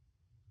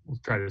we'll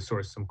try to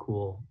source some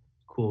cool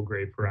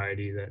grape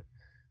variety that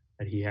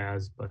he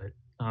has. But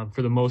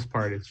for the most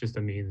part, it's just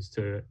a means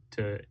to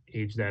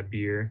age that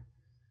beer.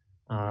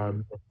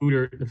 The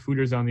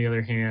fooders, on the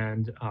other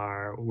hand,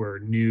 were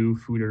new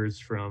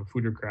fooders from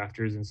Foeder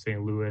Crafters in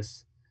St.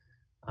 Louis.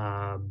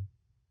 So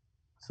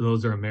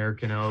those are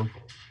American oak.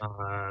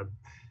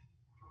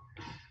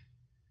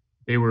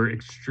 They were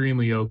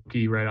extremely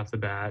oaky right off the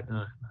bat.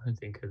 I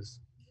think as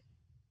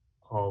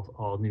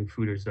all new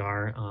fooders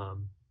are.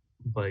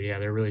 But yeah,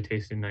 they're really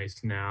tasting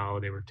nice now.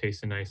 They were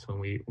tasting nice when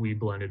we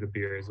blended a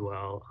beer as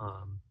well.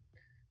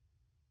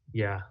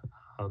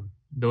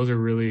 Those are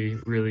really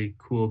really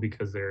cool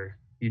because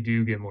you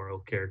do get more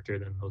oak character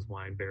than those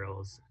wine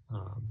barrels,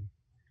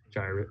 which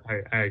I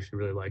actually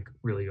really like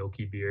really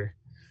oaky beer.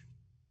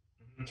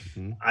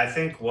 Mm-hmm. I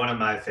think one of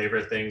my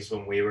favorite things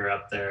when we were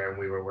up there and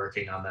we were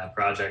working on that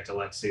project,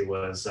 Alexi,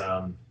 was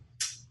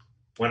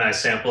when I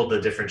sampled the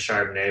different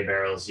Chardonnay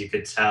barrels, you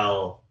could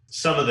tell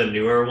some of the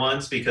newer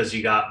ones because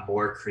you got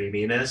more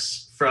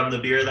creaminess from the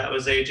beer that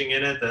was aging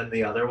in it than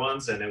the other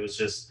ones. And it was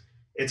just,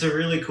 it's a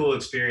really cool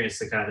experience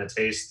to kind of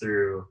taste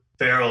through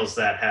barrels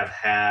that have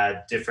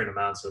had different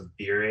amounts of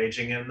beer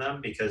aging in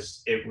them,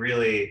 because it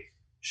really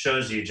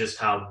shows you just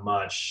how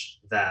much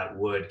that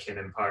wood can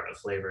impart a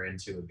flavor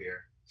into a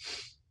beer.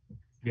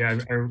 Yeah,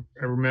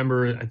 I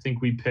remember, I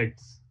think we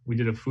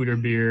did a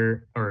foeder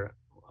beer, or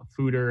a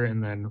foeder,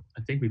 and then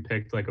I think we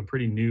picked like a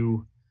pretty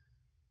new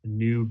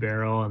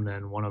barrel, and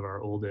then one of our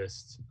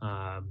oldest,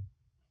 I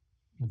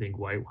think,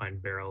 white wine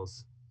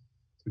barrels.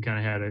 So we kind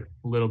of had a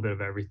little bit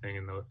of everything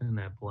in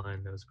that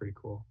blend. That was pretty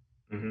cool.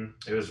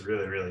 It was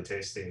really, really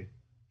tasty.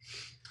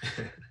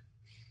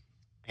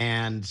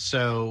 And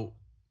so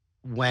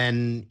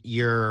when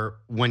you're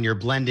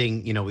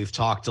blending, we've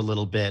talked a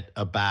little bit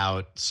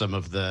about some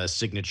of the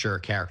signature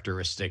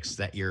characteristics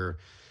that you're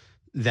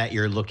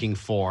looking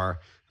for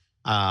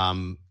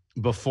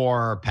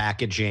before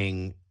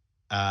packaging.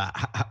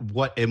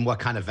 What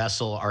kind of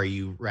vessel are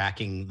you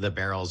racking the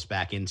barrels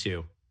back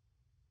into?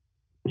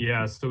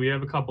 Yeah, so we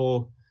have a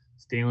couple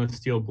stainless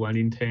steel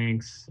blending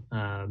tanks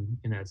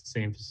in that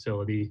same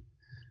facility,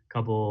 a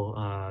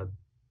couple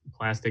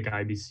plastic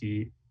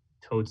IBC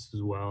totes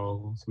as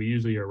well. So we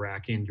usually are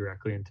racking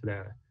directly into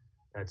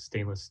that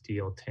stainless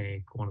steel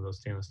tank, one of those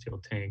stainless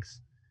steel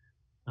tanks.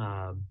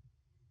 And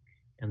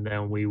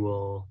then we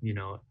will,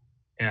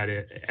 add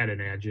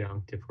an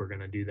adjunct if we're going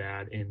to do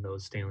that in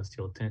those stainless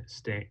steel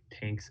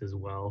tanks as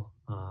well.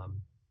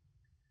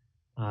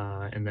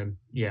 And then,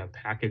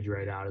 package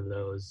right out of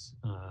those.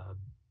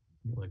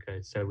 Like I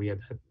said, we had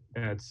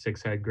that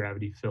 6-head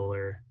gravity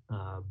filler,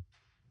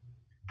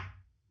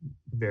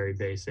 very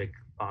basic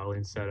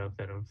bottling setup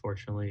that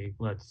unfortunately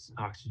lets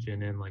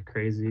oxygen in like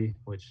crazy,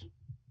 which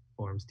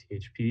forms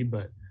THP.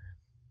 But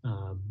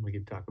we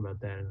could talk about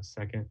that in a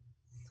second.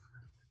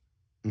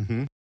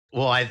 Mm-hmm.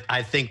 Well,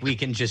 I think we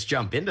can just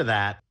jump into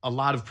that. A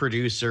lot of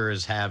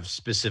producers have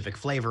specific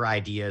flavor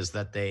ideas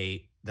that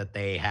they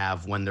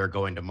have when they're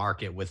going to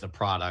market with a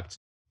product.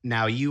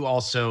 Now, you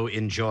also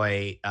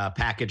enjoy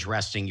package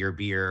resting your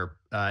beer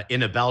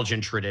in a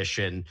Belgian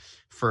tradition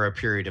for a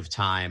period of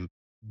time.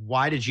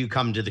 Why did you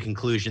come to the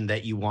conclusion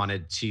that you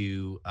wanted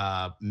to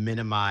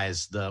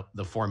minimize the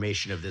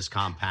formation of this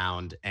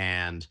compound,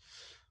 and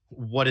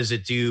what does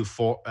it do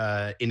for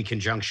in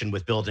conjunction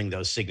with building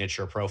those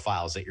signature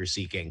profiles that you're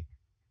seeking?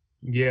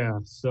 Yeah.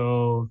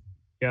 So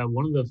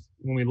when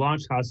we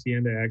launched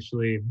Hacienda,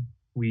 actually,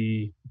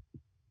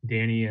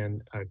 Danny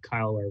and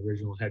Kyle, our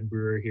original head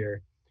brewer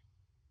here,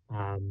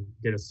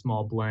 did a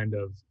small blend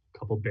of a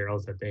couple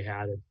barrels that they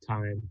had at the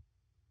time,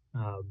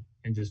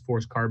 and just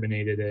force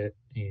carbonated it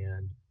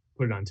and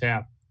put it on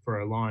tap for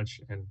our launch,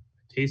 and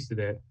tasted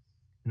it.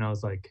 And I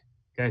was like,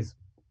 guys,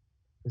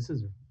 this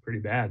is pretty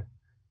bad.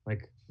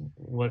 Like,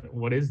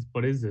 what is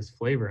this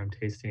flavor I'm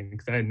tasting?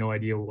 Because I had no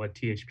idea what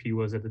THP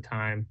was at the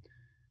time.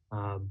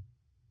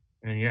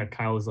 And yeah,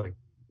 Kyle was like,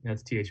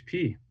 that's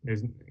THP.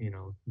 There's,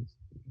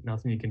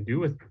 nothing you can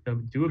do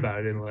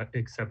about it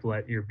except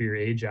let your beer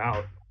age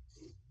out.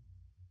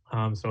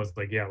 So I was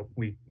like, yeah,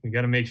 we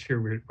got to make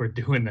sure we're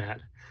doing that.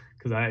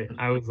 Cause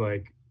I was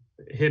like,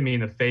 it hit me in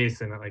the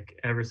face. And like,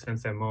 ever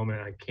since that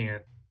moment, I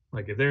can't,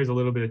 like, if there's a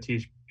little bit of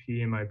THP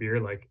in my beer,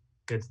 like,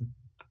 it's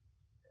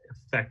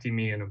affecting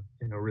me in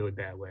a really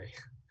bad way.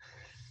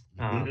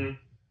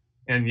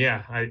 And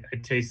yeah, I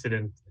tasted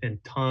in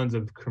tons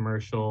of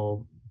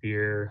commercial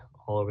beer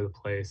all over the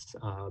place.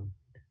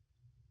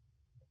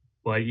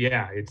 But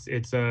yeah, it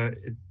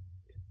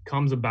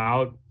comes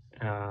about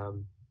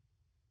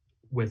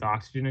with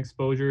oxygen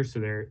exposure.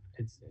 So I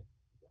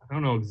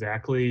don't know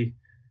exactly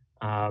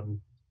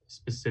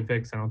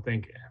specifics. I don't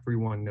think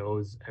everyone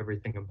knows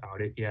everything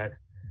about it yet.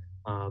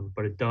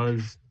 But it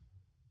does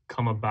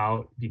come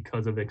about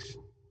because of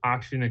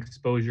oxygen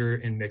exposure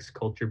in mixed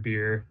culture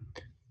beer.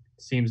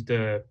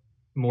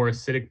 More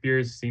acidic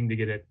beers seem to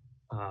get it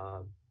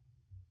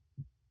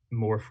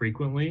more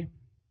frequently.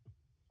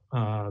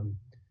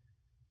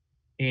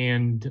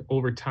 And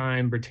over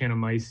time,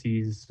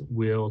 Brettanomyces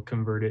will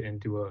convert it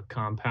into a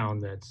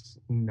compound that's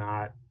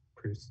not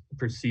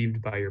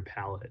perceived by your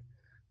palate.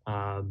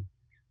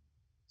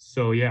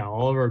 So yeah,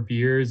 all of our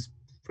beers,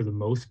 for the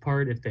most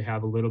part, if they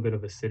have a little bit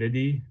of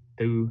acidity,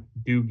 they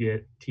do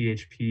get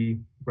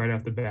THP right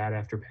off the bat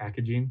after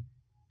packaging.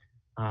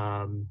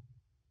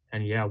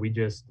 And yeah, we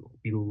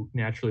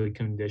naturally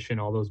condition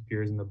all those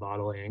beers in the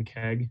bottle and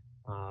keg,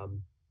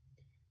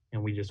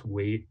 and we just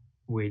wait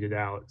it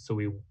out. So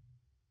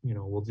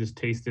we'll just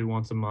taste it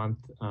once a month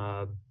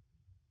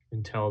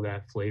until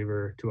that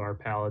flavor to our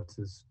palates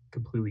is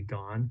completely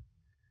gone.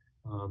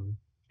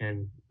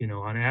 And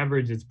on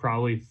average, it's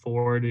probably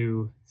 4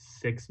 to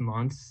 6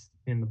 months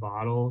in the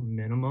bottle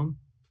minimum.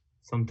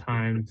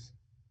 Sometimes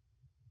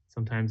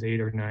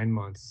 8 or 9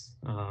 months.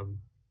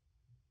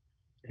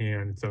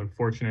 And it's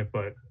unfortunate,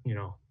 but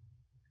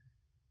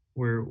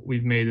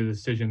we've made the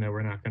decision that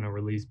we're not going to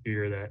release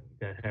beer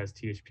that has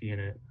THP in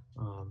it,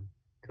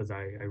 because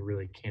I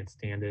really can't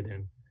stand it,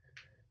 and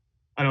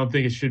I don't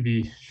think it should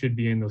be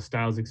in those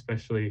styles,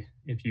 especially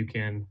if you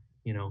can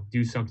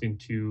do something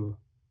to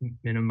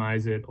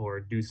minimize it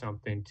or do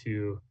something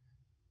to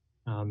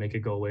make it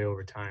go away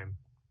over time.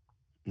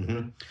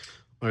 Mm-hmm.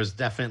 There's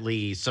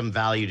definitely some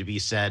value to be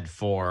said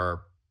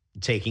for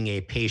taking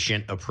a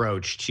patient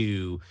approach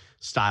to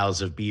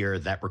styles of beer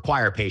that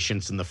require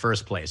patience in the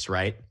first place,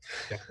 right?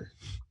 Yeah.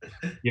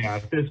 Yeah,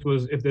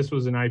 if this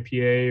was an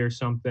IPA or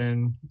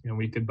something,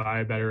 we could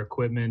buy better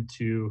equipment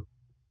to,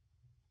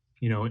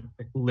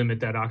 limit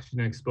that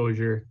oxygen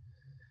exposure.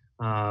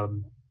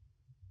 Um,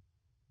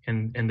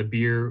 and the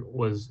beer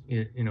was,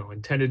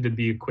 intended to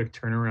be a quick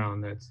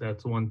turnaround.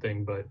 That's one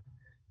thing, but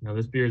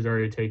this beer is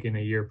already taken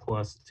a year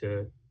plus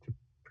to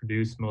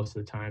produce most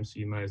of the time, so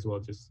you might as well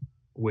just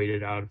wait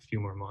it out a few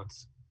more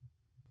months.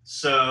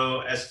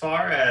 So, as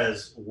far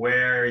as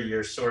where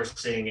you're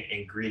sourcing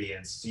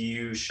ingredients, do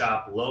you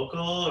shop local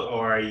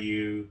or are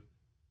you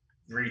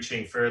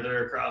reaching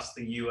further across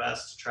the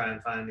US to try and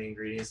find the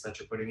ingredients that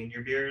you're putting in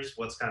your beers?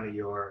 What's kind of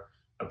your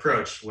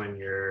approach when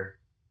you're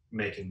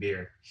making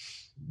beer?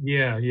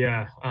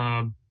 Yeah.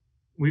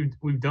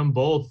 We've done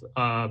both.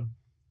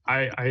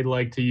 I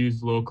like to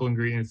use local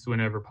ingredients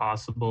whenever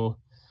possible.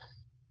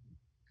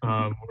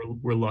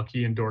 We're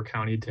lucky in Door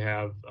County to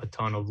have a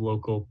ton of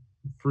local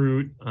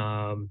fruit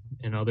and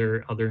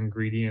other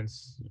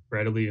ingredients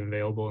readily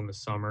available in the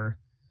summer.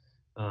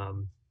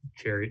 Um,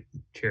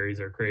 cherries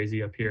are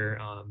crazy up here,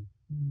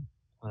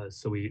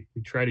 so we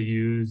try to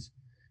use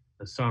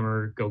the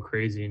summer, go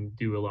crazy, and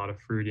do a lot of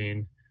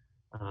fruiting.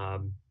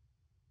 Um,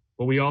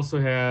 but we also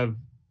have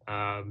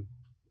um,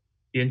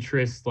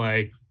 interests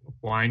like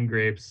wine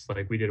grapes.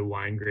 Like we did a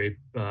wine grape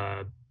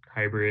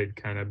hybrid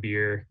kind of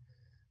beer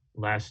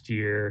last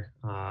year.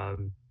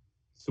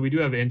 So we do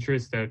have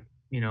interests that,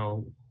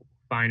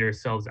 find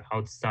ourselves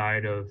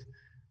outside of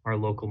our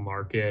local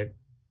market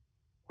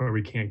where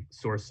we can't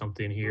source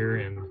something here.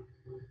 And,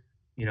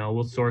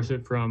 we'll source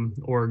it from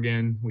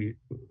Oregon. We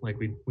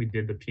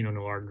did the Pinot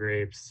Noir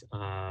grapes.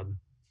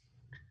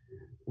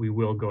 We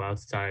will go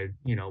outside,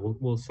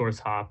 we'll source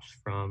hops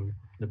from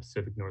the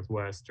Pacific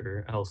Northwest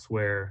or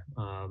elsewhere.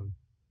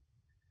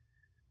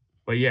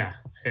 But yeah,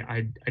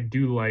 I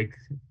do like,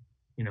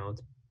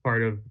 it's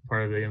part of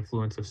the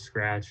influence of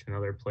Scratch and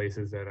other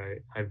places that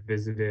I've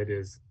visited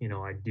is,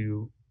 I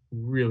do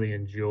really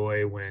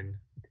enjoy when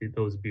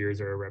those beers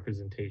are a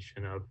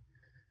representation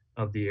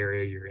of the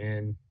area you're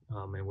in,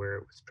 and where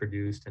it was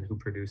produced and who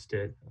produced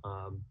it.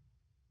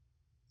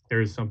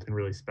 There's something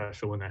really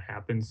special when that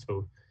happens.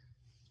 So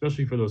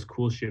especially for those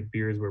cool ship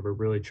beers where we're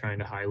really trying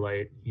to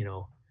highlight,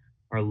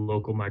 our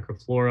local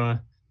microflora.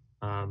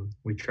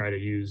 We try to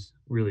use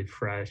really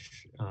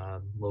fresh,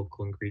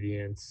 local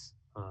ingredients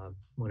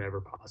whenever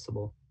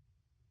possible.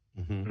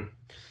 Mm-hmm.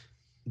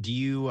 Do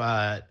you,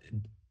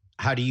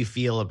 how do you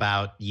feel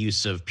about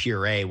use of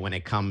puree when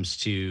it comes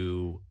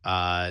to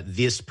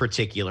this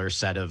particular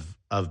set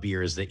of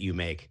beers that you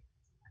make?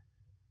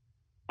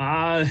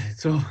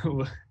 So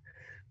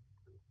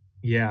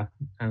yeah,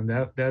 and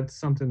that's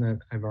something that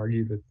I've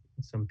argued with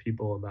some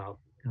people about.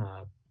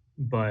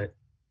 But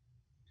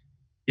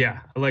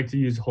yeah, I like to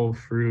use whole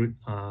fruit,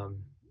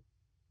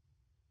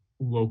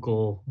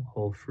 local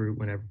whole fruit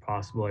whenever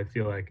possible. I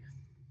feel like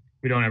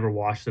we don't ever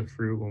wash the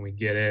fruit when we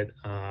get it.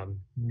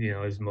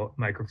 There's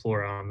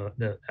microflora on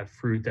that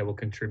fruit that will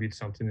contribute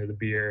something to the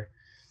beer,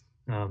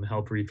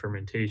 help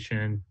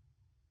re-fermentation.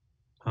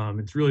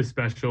 It's really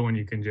special when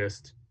you can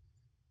just,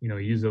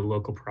 use a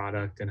local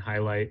product and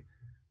highlight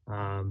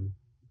um,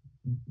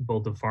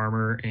 both the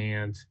farmer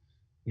and,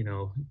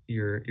 your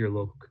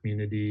local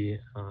community,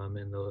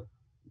 and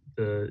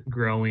the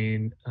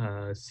growing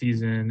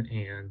season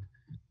and,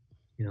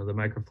 the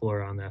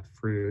microflora on that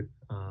fruit.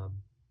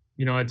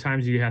 At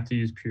times you have to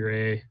use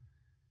puree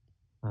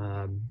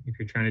if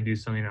you're trying to do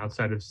something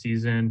outside of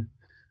season.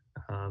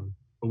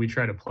 But we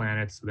try to plan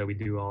it so that we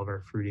do all of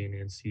our fruiting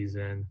in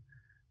season.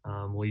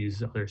 We'll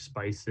use other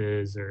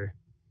spices or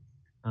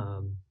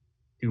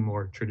do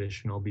more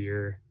traditional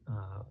beer,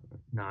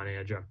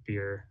 non-adjunct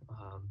beer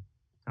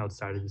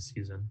outside of the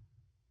season.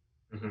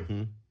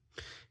 Mm-hmm.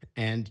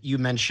 And you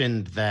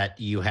mentioned that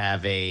you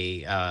have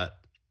a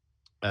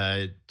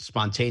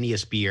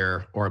spontaneous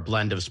beer or a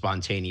blend of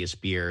spontaneous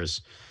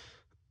beers.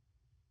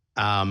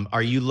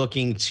 Are you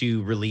looking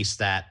to release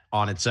that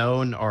on its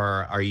own,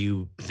 or are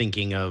you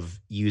thinking of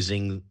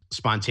using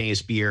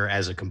spontaneous beer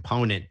as a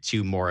component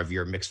to more of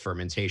your mixed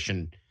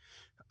fermentation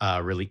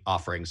really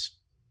offerings?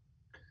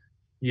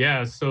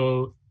 Yeah,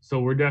 so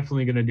we're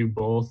definitely going to do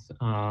both.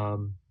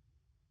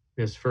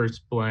 This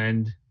first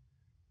blend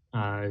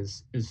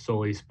is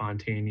solely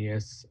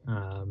spontaneous.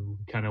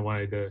 Kind of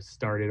wanted to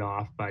start it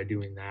off by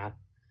doing that.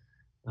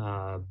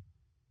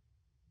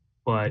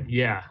 But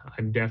yeah,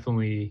 I'm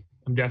definitely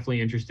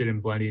interested in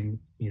blending,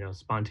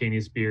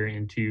 spontaneous beer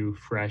into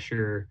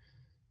fresher,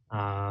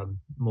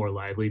 more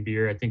lively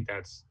beer. I think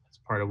that's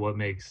part of what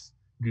makes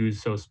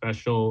Goose so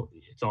special.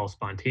 It's all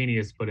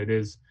spontaneous, but it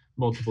is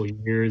multiple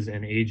years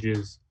and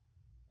ages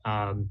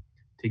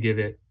to give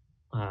it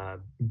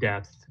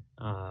depth.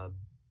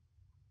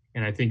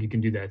 And I think you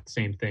can do that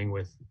same thing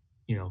with,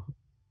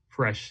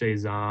 fresh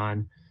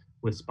saison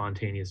with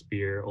spontaneous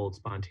beer, old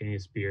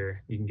spontaneous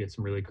beer. You can get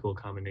some really cool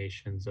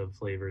combinations of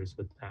flavors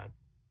with that.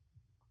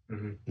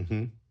 Mm-hmm.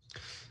 Mm-hmm.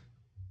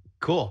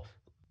 Cool.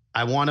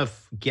 I want to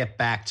get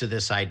back to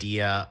this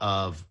idea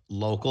of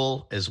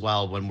local as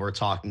well when we're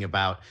talking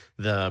about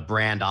the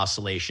brand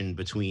oscillation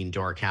between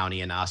Door County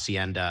and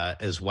Hacienda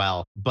as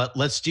well. But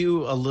let's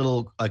do a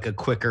little, like a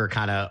quicker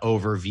kind of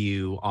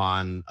overview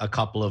on a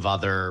couple of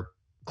other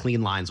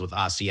clean lines with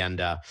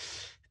Hacienda.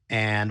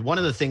 And one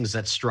of the things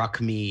that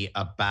struck me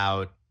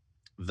about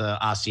the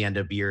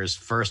Hacienda beers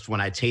first when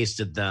I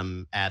tasted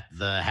them at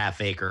the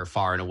Half Acre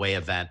Far and Away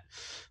event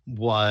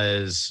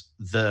was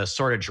the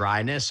sort of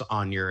dryness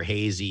on your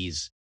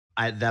hazies.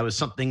 That was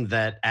something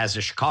that, as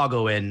a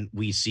Chicagoan,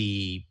 we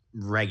see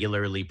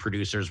regularly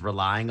producers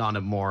relying on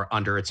a more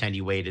under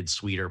attenuated,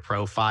 sweeter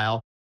profile.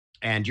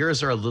 And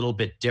yours are a little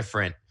bit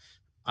different.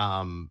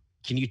 Can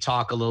you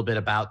talk a little bit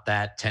about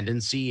that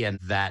tendency and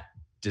that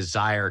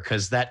desire?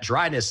 Because that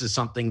dryness is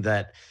something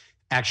that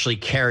actually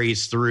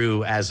carries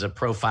through as a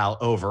profile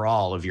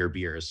overall of your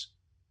beers.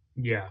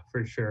 Yeah,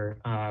 for sure.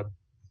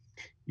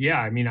 Yeah,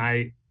 I mean,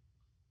 I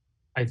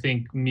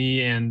think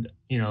me and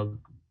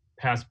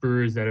past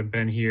brewers that have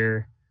been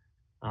here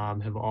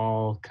have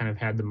all kind of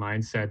had the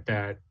mindset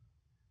that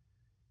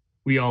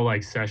we all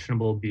like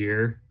sessionable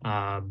beer.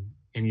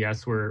 And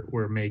yes,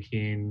 we're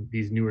making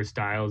these newer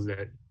styles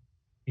that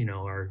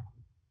are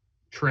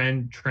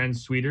trend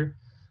sweeter.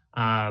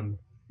 Um,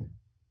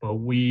 but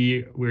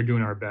we're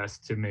doing our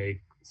best to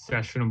make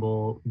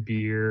sessionable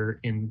beer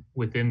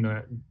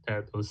within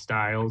those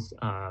styles,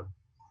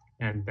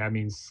 and that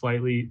means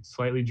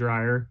slightly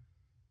drier.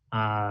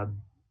 Uh,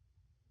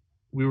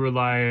 we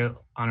rely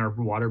on our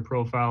water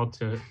profile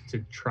to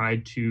try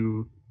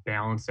to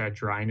balance that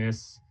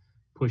dryness,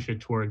 push it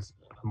towards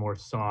a more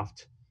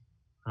soft,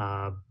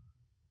 uh,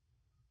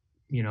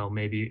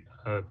 maybe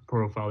a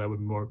profile that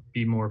would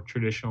be more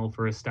traditional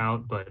for a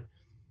stout, but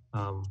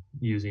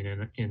using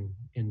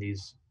in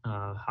these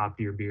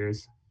hoppier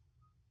beers.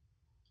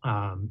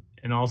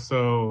 And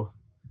also,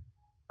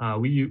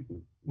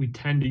 we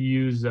tend to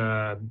use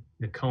the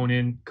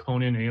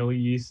Conan ale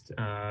yeast,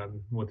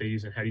 what they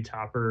use in Heady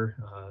Topper,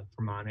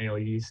 Vermont ale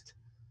yeast.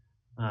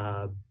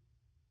 Uh,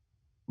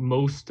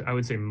 I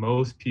would say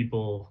most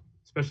people,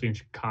 especially in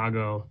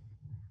Chicago,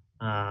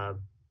 uh,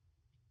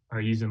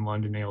 are using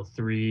London Ale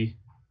 3,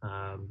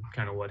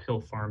 kind of what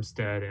Hill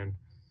Farmstead and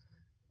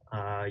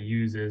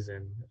uses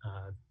and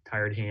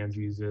Tired Hands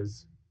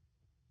uses.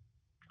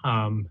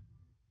 Um,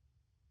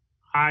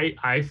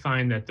 I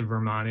find that the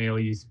Vermont ale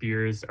yeast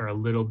beers are a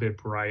little bit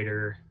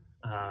brighter,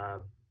 uh,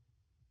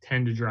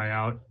 tend to dry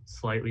out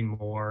slightly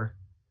more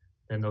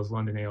than those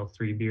London Ale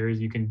 3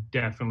 beers. You can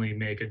definitely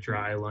make a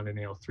dry London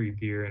Ale 3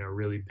 beer and a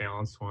really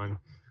balanced one.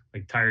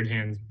 Like Tired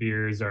Hands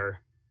beers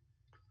are,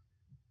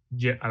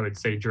 I would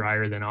say,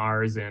 drier than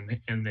ours, and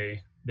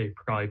they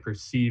probably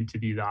perceive to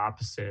be the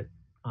opposite.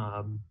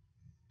 Um,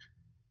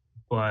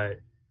 but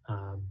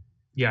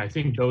yeah, I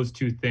think those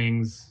two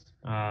things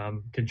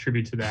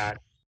contribute to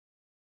that.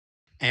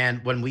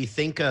 And when we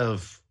think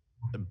of,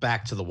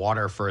 back to the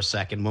water for a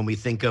second, when we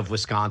think of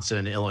Wisconsin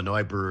and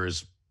Illinois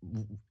brewers,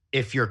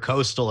 if you're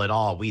coastal at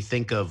all, we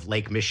think of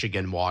Lake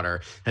Michigan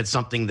water. That's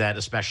something that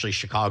especially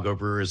Chicago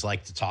brewers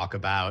like to talk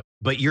about.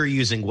 But you're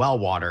using well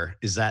water.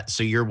 Is that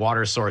so? Your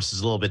water source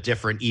is a little bit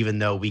different, even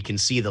though we can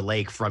see the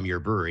lake from your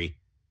brewery.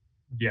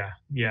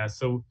 Yeah.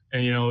 So,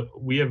 and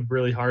we have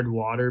really hard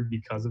water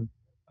because of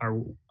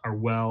our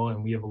well,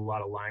 and we have a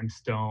lot of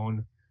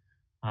limestone,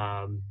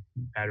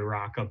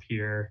 bedrock up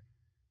here.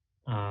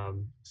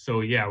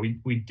 So yeah,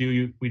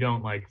 we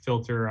don't like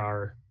filter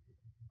our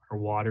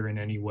water in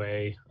any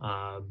way.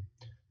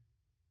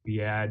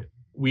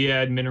 We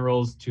add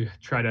minerals to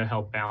try to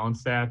help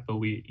balance that, but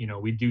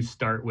we do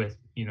start with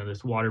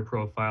this water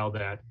profile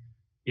that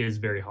is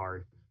very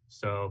hard.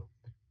 So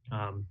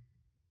um,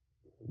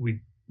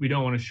 we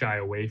don't want to shy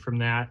away from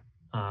that.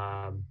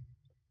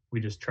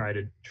 We just try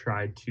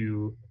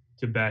to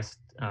best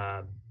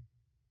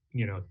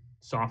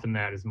soften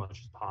that as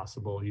much as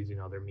possible using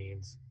other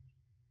means.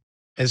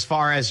 As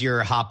far as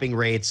your hopping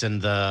rates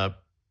and the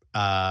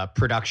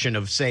production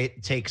of, say,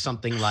 take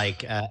something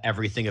like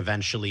Everything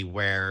Eventually,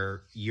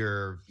 where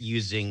you're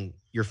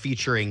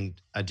featuring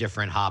a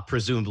different hop,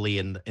 presumably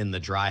in the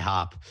dry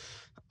hop.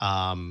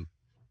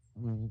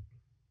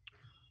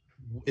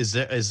 Is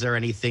there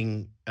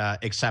anything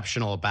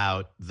exceptional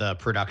about the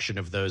production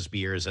of those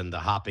beers and the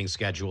hopping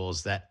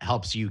schedules that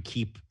helps you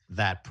keep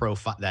that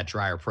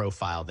drier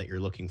profile that you're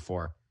looking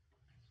for?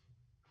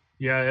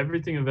 Yeah,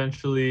 Everything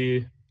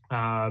Eventually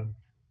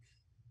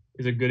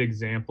is a good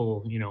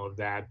example, of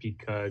that,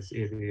 because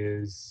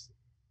it's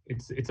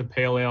a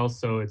pale ale,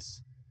 so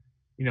it's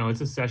a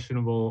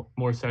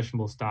more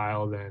sessionable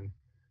style than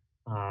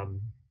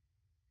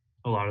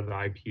a lot of the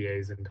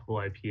IPAs and double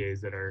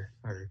IPAs that are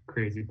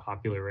crazy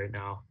popular right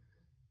now.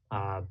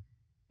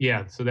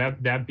 Yeah, so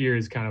that beer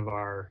is kind of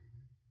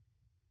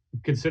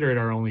consider it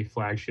our only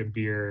flagship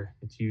beer.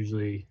 It's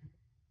usually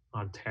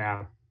on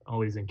tap,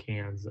 always in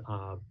cans,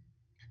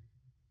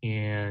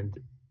 and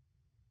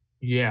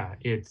yeah,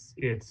 it's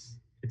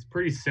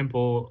pretty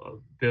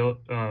simple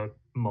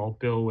malt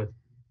bill with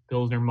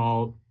Pilsner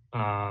malt,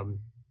 and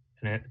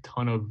a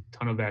ton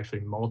of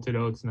actually malted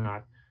oats,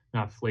 not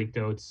not flaked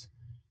oats,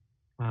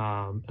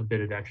 a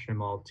bit of extra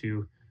malt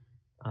too.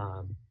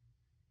 Um,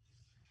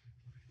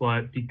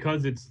 but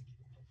because it's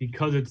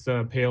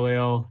a pale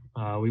ale,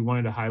 we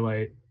wanted to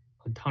highlight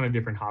a ton of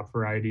different hop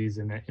varieties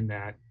in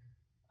that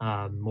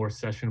more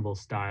sessionable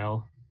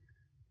style.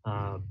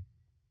 Um,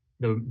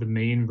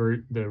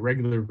 the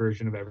regular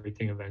version of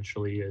everything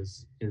eventually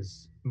is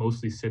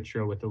mostly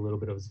Citra with a little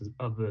bit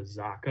of the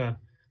Zaka.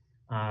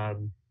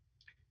 Um,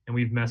 and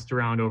we've messed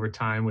around over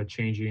time with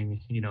changing,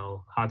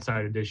 hot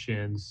side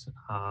additions,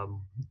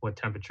 what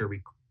temperature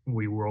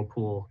we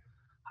whirlpool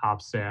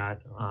hops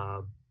at,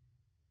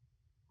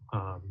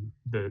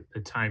 the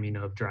timing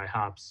of dry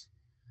hops,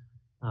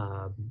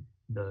 um,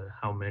 the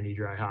how many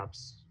dry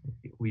hops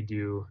we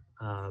do,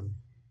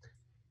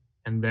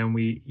 and then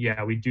we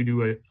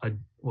do a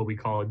what we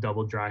call a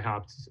double dry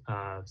hopped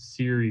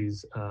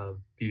series of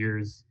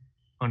beers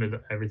under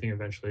the Everything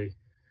Eventually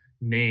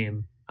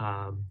name,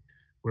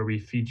 where we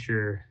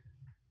feature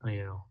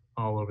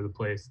all over the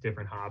place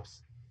different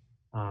hops,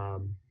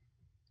 um,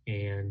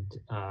 and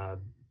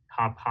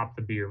hop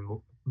the beer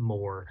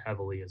more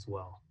heavily as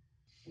well.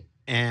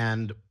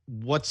 And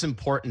what's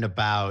important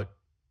about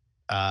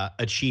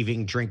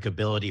achieving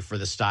drinkability for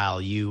the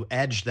style? You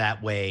edge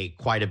that way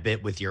quite a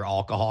bit with your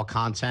alcohol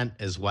content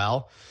as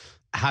well.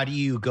 How do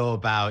you go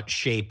about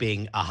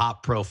shaping a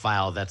hop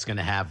profile that's going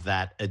to have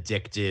that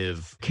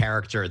addictive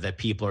character that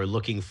people are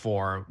looking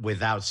for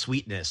without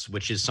sweetness,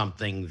 which is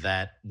something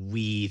that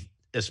we,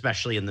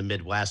 especially in the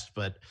Midwest,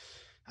 but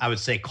I would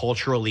say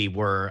culturally,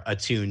 we're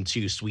attuned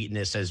to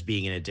sweetness as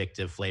being an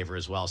addictive flavor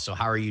as well. So,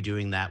 how are you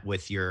doing that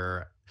with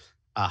your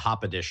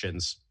hop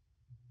additions?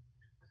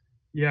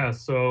 Yeah,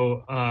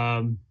 so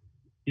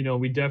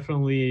we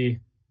definitely,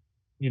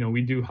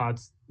 we do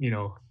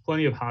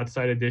plenty of hot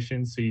side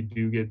additions, so you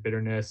do get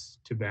bitterness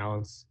to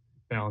balance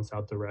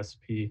out the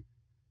recipe.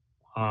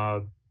 Uh,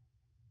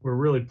 we're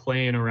really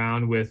playing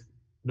around with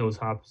those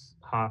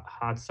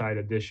hot side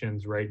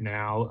additions right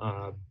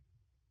now,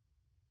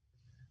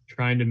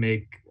 trying to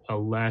make a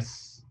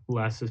less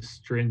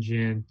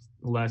astringent,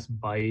 less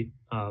bite,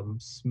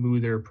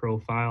 smoother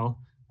profile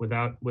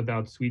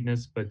without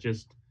sweetness, but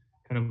just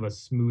kind of a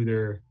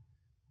smoother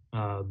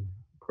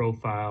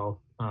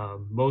profile,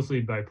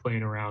 mostly by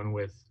playing around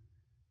with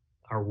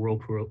our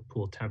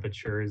whirlpool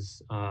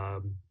temperatures,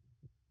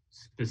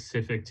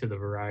 specific to the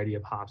variety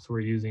of hops we're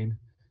using.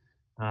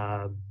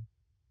 Um,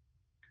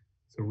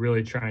 so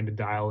really trying to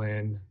dial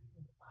in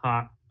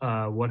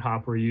what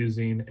hop we're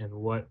using and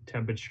what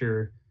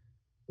temperature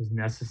is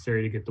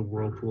necessary to get the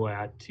whirlpool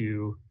at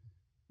to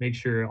make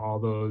sure all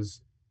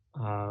those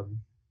um,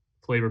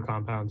 flavor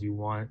compounds you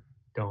want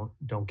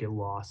don't get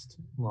lost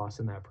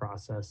in that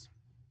process.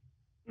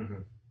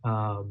 Mhm.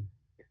 Um,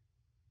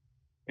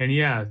 and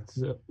yeah,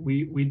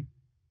 we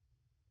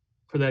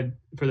for that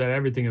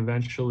everything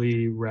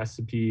eventually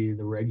recipe,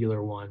 the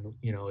regular one,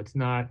 it's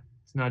not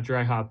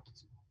dry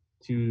hopped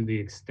to the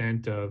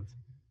extent of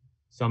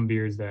some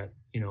beers that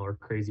are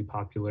crazy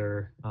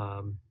popular,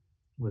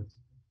 with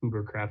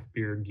uber craft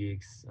beer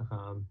geeks,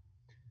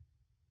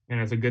 and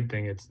it's a good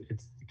thing. It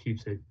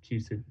keeps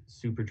it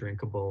super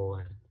drinkable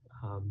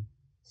and,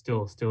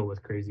 still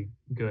with crazy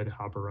good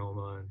hop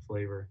aroma and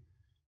flavor.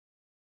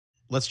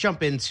 Let's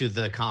jump into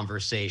the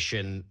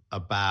conversation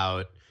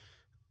about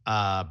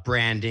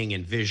branding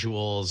and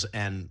visuals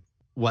and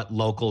what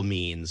local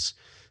means.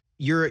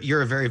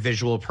 You're a very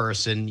visual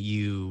person.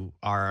 You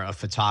are a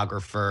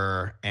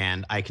photographer,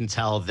 and I can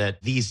tell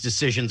that these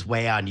decisions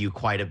weigh on you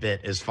quite a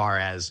bit as far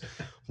as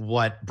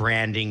what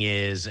branding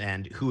is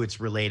and who it's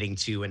relating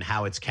to and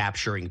how it's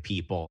capturing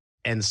people.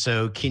 And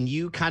so, can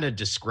you kind of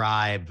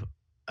describe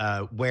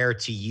where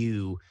to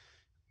you,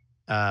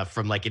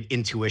 from like an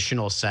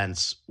intuitional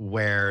sense,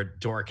 where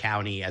Door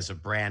County as a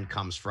brand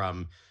comes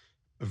from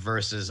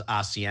versus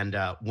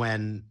Hacienda?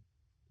 When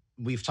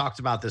we've talked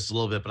about this a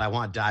little bit, but I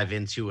want to dive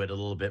into it a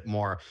little bit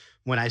more.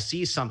 When I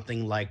see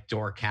something like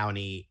Door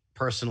County,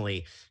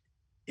 personally,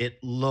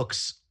 it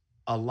looks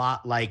a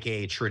lot like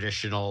a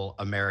traditional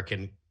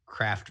American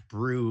craft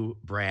brew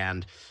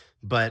brand,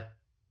 but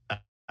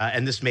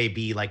and this may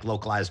be like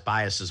localized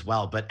bias as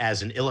well, but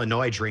as an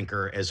Illinois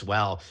drinker as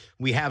well,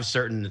 we have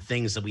certain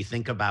things that we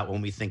think about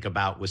when we think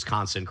about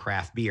Wisconsin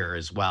craft beer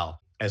as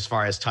well, as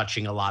far as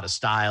touching a lot of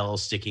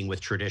styles, sticking with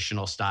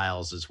traditional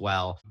styles as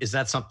well. Is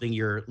that something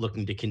you're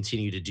looking to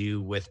continue to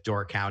do with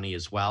Door County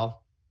as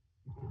well?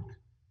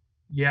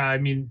 Yeah, I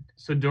mean,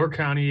 so Door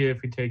County,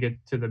 if we take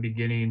it to the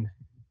beginning,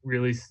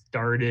 really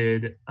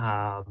started,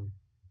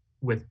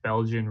 with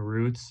Belgian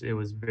roots. It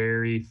was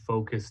very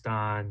focused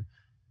on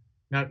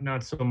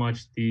not so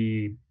much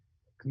the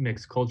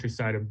mixed culture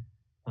side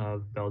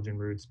of Belgian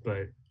roots,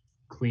 but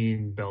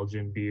clean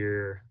Belgian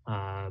beer.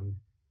 And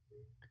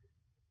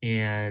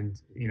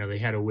they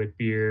had a wit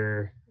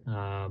beer,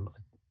 a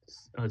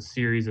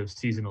series of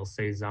seasonal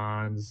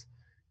saisons,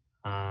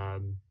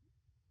 um,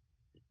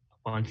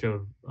 a bunch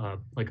of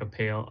like a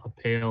pale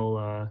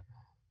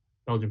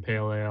Belgian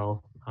pale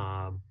ale.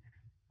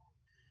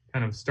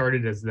 Kind of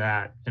started as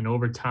that, and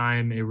over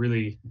time, it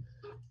really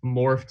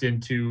morphed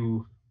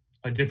into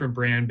a different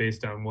brand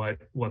based on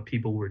what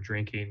people were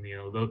drinking.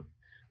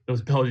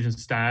 Those Belgian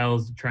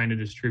styles trying to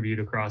distribute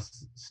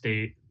across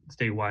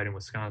statewide in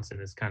Wisconsin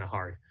is kind of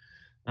hard.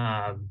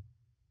 Um,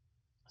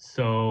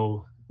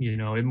 so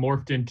it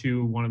morphed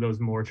into one of those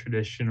more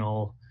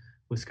traditional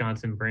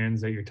Wisconsin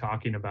brands that you're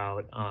talking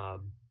about.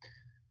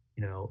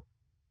 You know,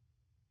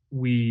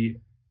 we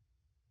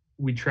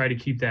we try to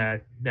keep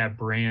that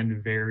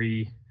brand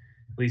very,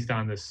 at least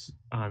on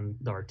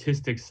the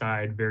artistic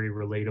side, very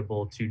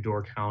relatable to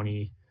Door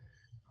County,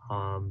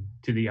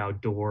 to the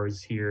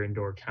outdoors here in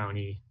Door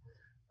County.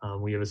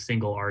 We have a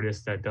single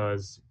artist that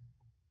does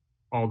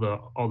all the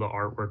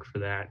artwork for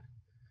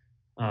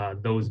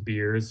those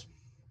beers.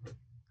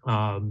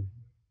 Um,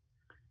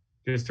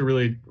 just to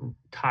really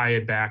tie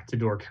it back to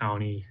Door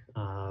County.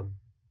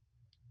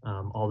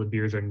 All the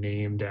beers are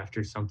named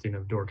after something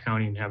of Door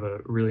County and have a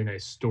really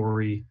nice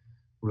story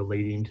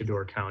relating to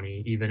Door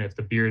County. Even if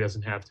the beer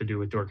doesn't have to do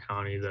with Door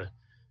County, the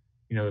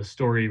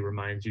story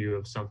reminds you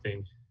of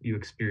something you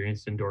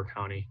experienced in Door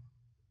County.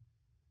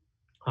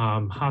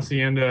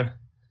 Hacienda,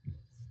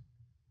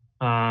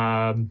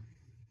 I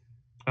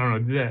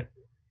don't know that.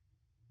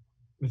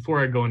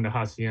 Before I go into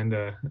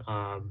Hacienda,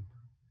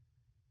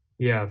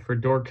 for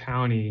Door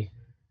County,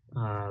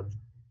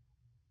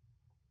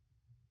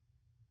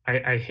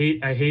 I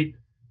hate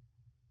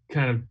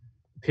kind of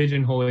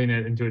pigeonholing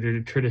it into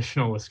a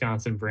traditional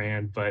Wisconsin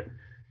brand, but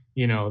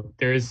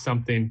there is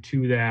something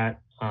to that.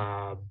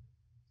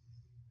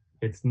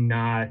 It's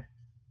not,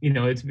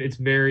 it's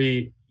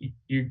very,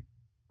 you,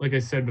 like I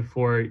said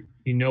before,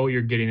 what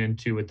you're getting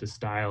into with the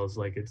styles.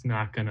 Like it's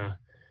not gonna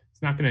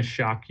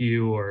shock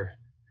you or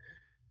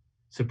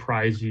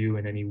surprise you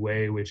in any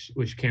way,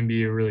 which can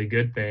be a really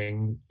good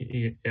thing.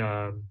 If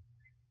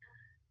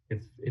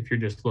you're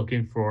just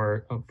looking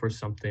for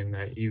something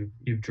that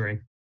you've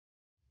drank.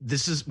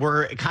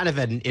 We're kind of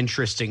at an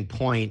interesting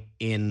point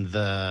in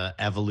the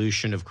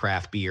evolution of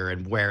craft beer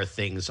and where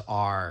things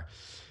are,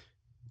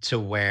 to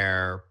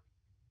where,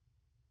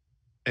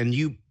 and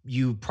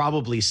you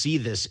probably see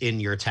this in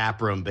your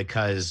tap room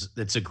because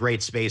it's a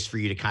great space for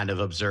you to kind of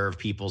observe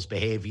people's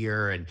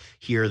behavior and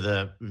hear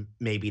the,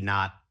 maybe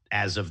not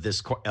as of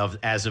this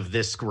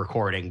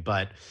recording,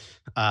 but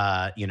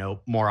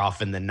more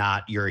often than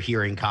not, you're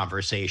hearing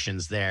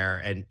conversations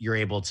there and you're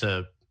able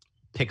to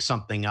pick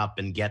something up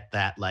and get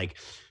that like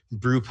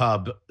brew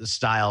pub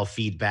style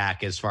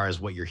feedback as far as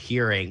what you're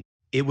hearing.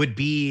 It would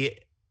be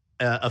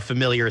a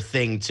familiar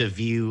thing to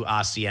view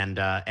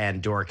Hacienda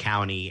and Door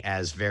County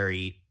as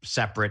very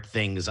separate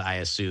things. I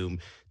assume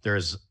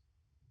there's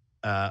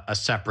a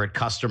separate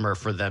customer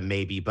for them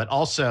maybe, but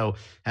also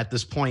at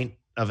this point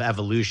of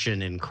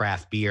evolution in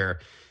craft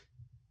beer,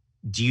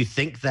 do you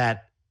think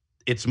that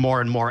it's more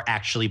and more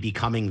actually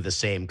becoming the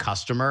same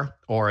customer,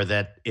 or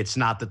that it's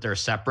not that they're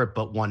separate,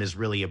 but one is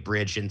really a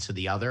bridge into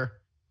the other?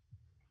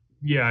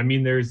 Yeah, I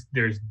mean, there's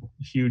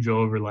huge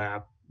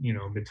overlap,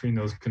 between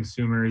those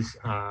consumers.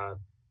 And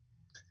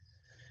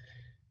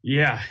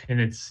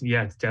it's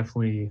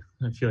definitely,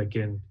 I feel like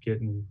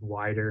getting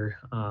wider.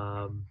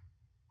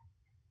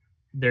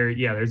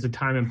 There's a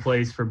time and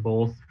place for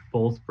both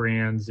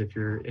brands. If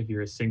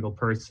you're a single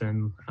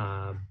person,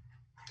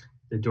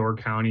 the Door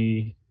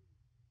County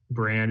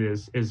brand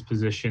is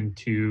positioned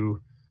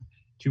to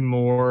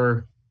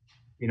more,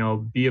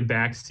 be a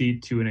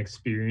backseat to an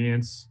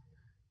experience.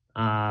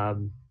 I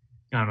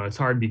don't know. It's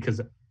hard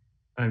because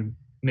I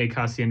make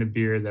Hacienda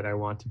beer that I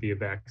want to be a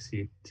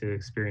backseat to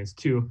experience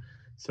too.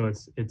 So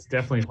it's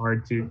definitely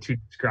hard to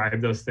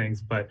describe those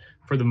things. But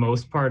for the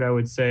most part, I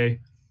would say,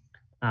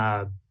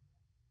 the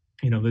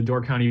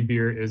Door County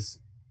beer is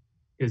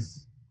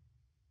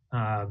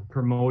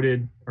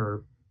promoted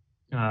or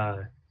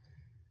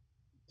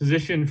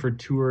positioned for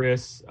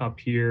tourists up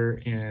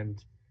here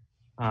and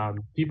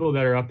people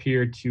that are up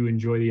here to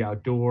enjoy the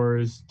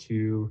outdoors,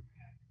 to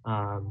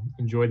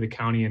enjoy the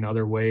county in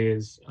other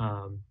ways,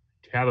 to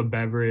have a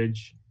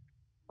beverage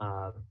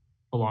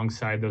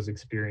alongside those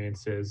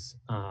experiences,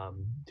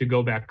 to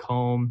go back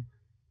home,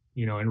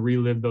 and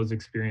relive those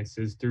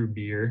experiences through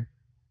beer,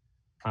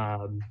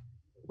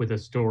 with a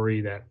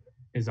story that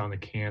is on the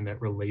can that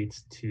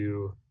relates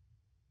to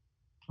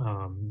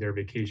their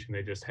vacation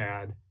they just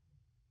had.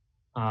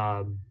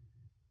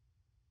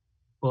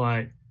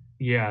 But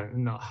yeah,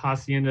 and the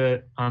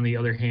Hacienda, on the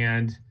other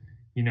hand,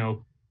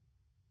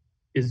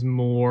 is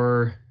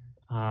more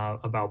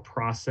about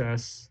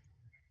process.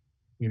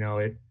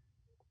 It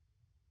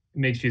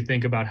makes you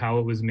think about how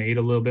it was made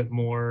a little bit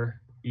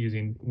more,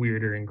 using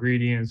weirder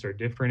ingredients or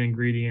different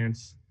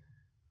ingredients.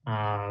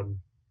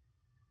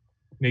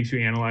 Makes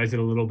you analyze it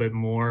a little bit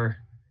more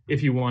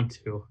if you want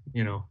to.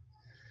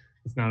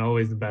 It's not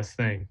always the best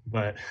thing,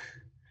 but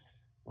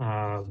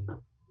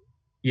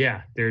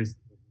there's,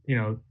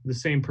 the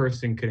same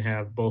person could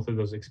have both of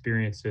those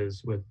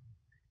experiences with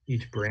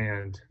each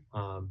brand.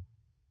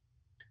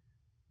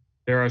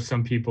 There are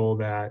some people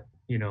that,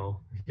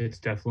 it's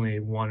definitely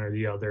one or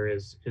the other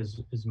is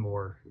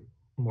more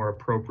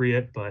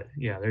appropriate, but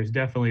there's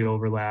definitely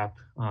overlap.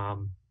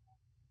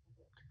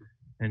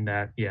 And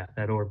that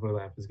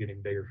overlap is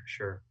getting bigger for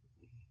sure.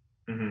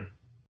 Mhm.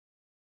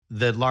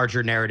 The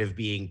larger narrative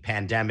being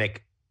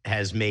pandemic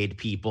has made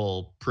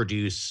people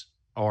produce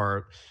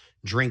or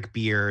drink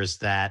beers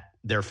that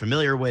they're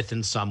familiar with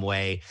in some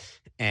way,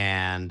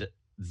 and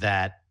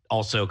that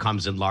also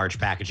comes in large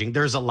packaging.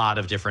 There's a lot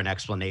of different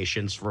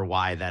explanations for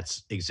why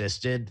that's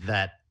existed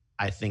that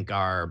I think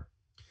are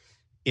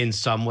in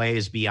some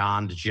ways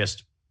beyond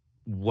just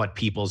what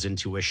people's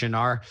intuition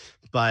are.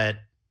 But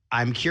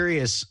I'm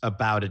curious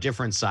about a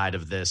different side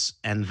of this,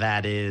 and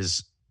that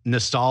is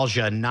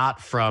nostalgia,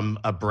 not from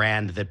a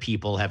brand that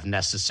people have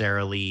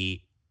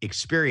necessarily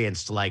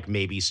experienced, like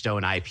maybe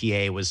Stone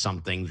IPA was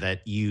something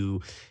that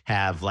you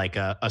have like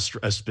a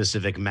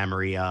specific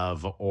memory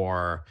of,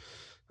 or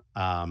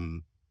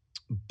um,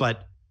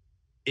 but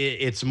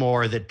it's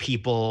more that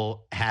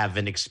people have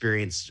an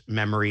experienced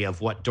memory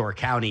of what Door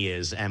County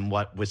is and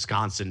what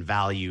Wisconsin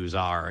values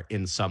are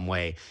in some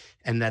way,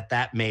 and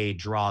that may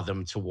draw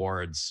them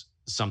towards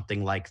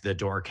something like the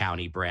Door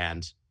County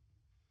brand.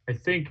 I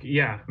think,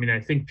 yeah, I mean, I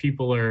think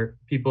people are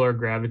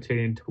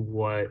gravitating to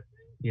what,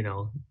 you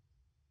know,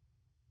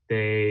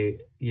 they,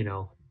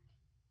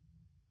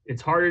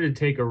 it's harder to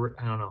take I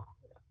don't know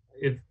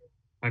if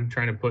I'm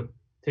trying to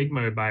take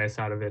my bias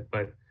out of it,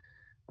 but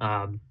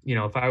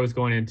if I was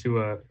going into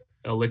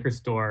a liquor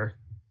store,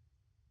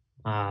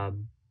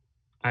 um,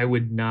 I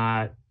would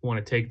not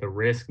want to take the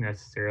risk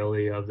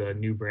necessarily of the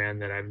new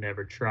brand that I've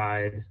never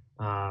tried,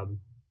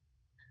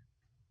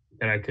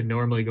 that I could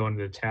normally go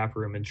into the tap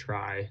room and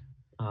try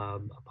a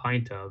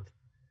pint of.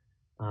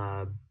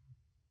 Um,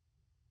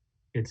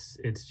 it's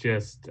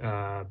just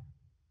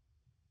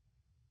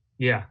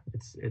yeah,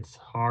 it's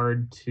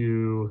hard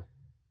to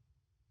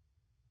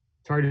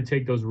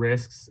take those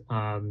risks,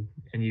 and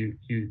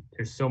you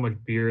there's so much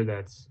beer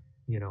that's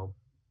you know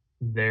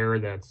there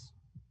that's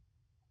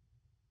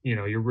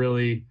you're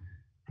really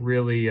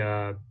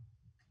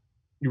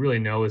you really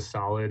know is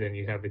solid, and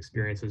you have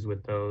experiences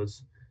with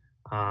those,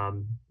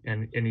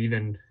 and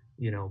even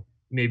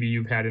maybe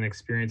you've had an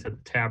experience at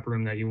the tap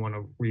room that you want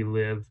to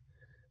relive.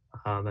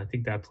 I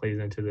think that plays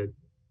into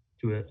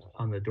to it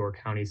on the Door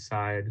County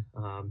side.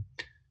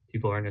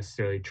 People aren't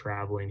necessarily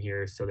traveling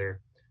here, so they're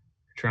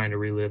trying to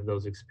relive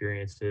those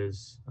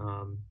experiences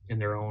in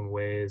their own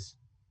ways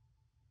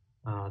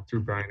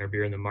through buying our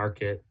beer in the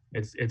market.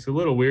 It's a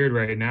little weird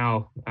right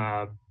now.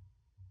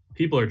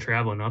 People are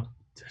traveling up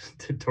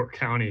to Door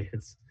County.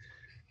 It's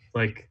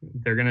like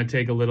they're gonna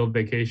take a little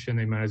vacation.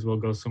 They might as well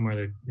go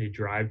somewhere they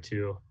drive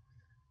to.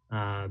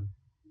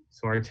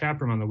 So our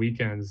tap room on the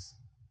weekends,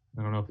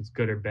 I don't know if it's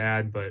good or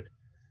bad, but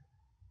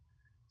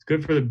it's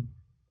good for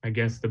I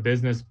guess the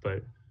business,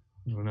 but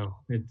I don't know.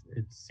 It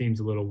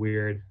seems a little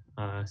weird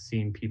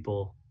seeing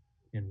people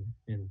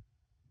in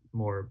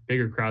more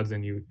bigger crowds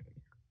than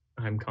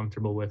I'm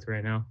comfortable with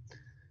right now.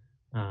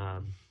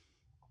 Um,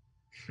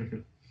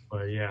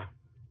 but yeah.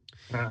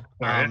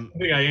 I don't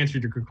think I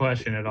answered your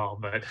question at all,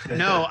 but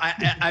No,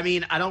 I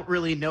mean, I don't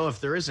really know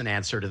if there is an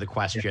answer to the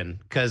question,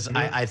 because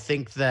I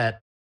think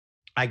that,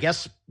 I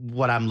guess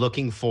what I'm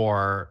looking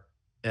for,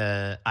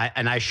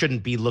 I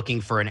shouldn't be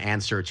looking for an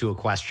answer to a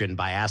question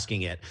by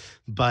asking it,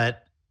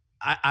 but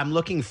I'm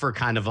looking for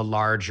kind of a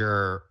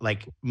larger,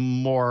 like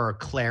more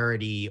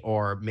clarity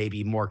or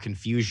maybe more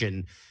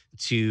confusion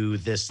to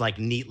this like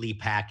neatly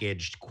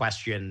packaged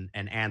question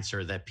and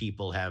answer that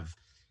people have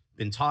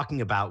been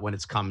talking about when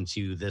it's come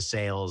to the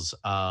sales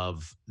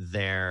of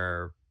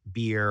their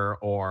beer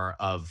or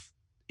of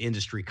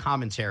industry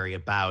commentary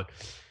about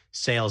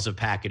sales of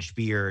packaged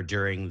beer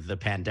during the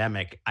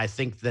pandemic. I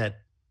think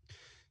that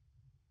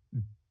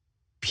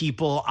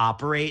people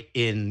operate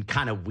in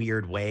kind of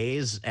weird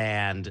ways,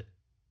 and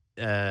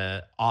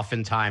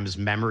oftentimes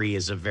memory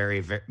is a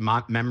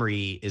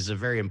memory is a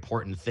very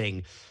important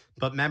thing,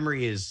 but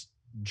memory is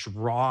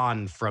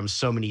drawn from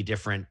so many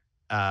different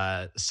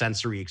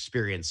sensory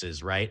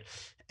experiences, right?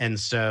 And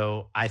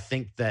so I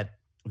think that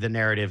the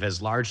narrative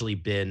has largely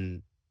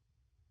been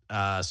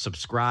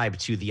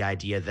subscribed to the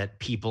idea that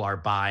people are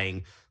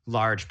buying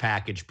large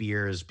package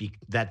beers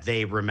that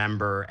they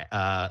remember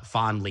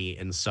fondly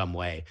in some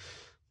way.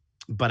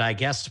 But I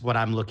guess what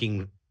I'm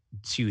looking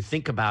to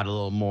think about a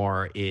little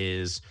more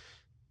is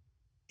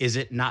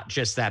it not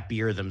just that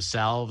beer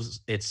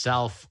themselves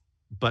itself,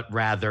 but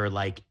rather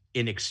like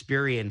an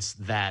experience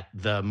that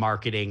the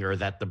marketing or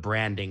that the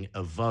branding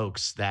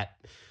evokes that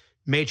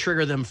may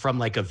trigger them from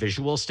like a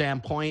visual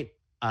standpoint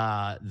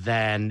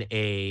than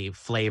a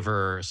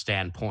flavor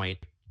standpoint.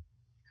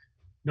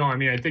 no, I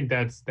mean, I think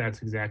that's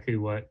exactly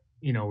what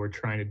we're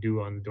trying to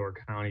do on the Door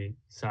County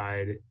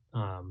side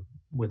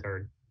with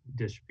our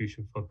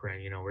distribution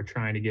footprint. We're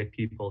trying to get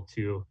people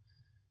to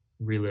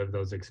relive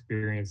those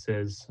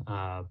experiences.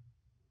 And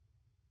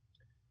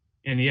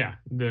yeah,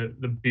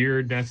 the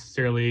beer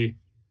necessarily,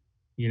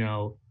 you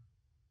know,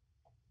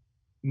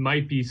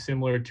 might be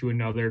similar to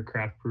another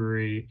craft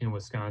brewery in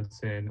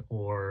Wisconsin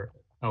or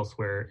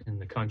elsewhere in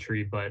the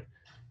country, but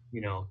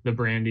the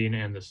branding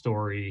and the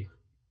story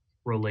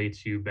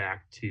relates you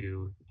back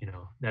to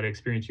that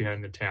experience you had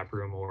in the tap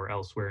room or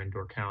elsewhere in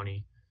Door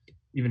County,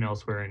 even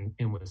elsewhere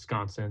in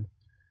Wisconsin.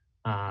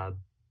 Uh,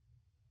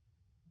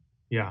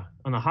 Yeah.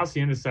 On the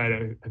Hacienda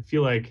side, I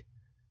feel like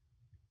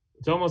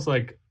it's almost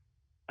like,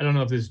 I don't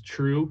know if this is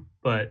true,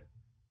 but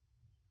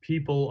I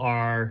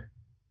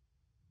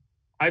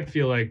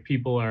feel like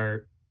people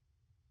are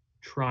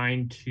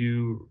trying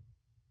to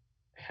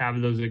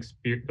have those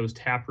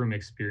tap room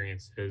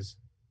experiences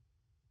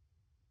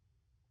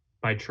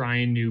by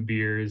trying new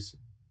beers,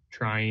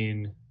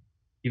 trying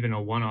even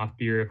a one-off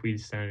beer. If we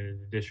send it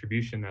into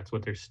distribution, that's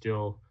what they're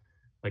still,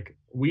 like,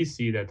 we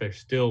see that they're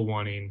still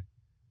wanting,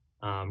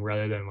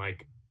 rather than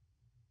like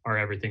our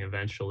everything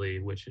eventually,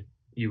 which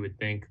you would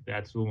think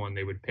that's the one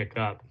they would pick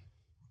up,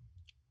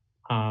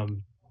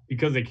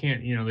 because they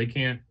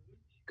can't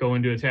go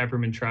into a tap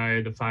room and try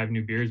the 5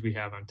 new beers we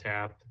have on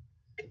tap.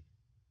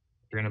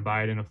 They're gonna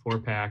buy it in a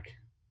 4-pack,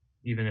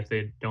 even if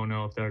they don't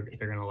know if they're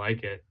gonna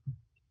like it.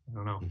 I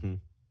don't know. Mm-hmm.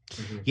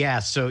 Yeah,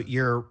 so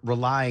you're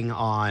relying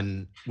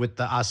on, with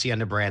the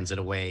Hacienda brands in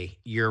a way,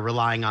 you're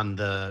relying on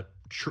the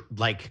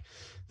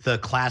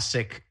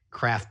classic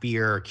craft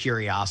beer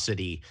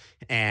curiosity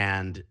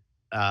and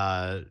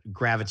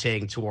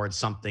gravitating towards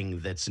something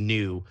that's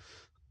new.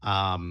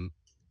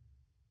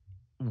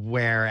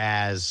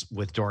 Whereas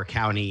with Door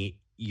County,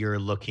 you're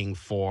looking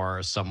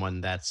for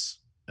someone that's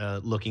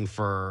looking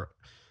for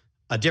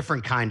a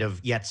different kind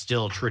of yet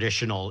still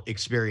traditional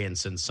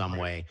experience in some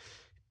way,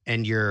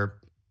 and you're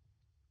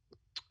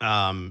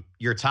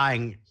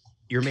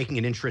making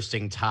an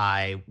interesting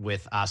tie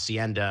with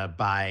Hacienda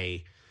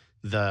by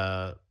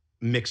via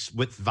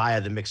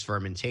the mixed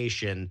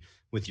fermentation,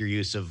 with your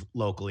use of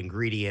local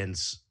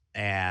ingredients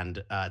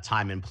and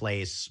time and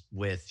place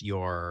with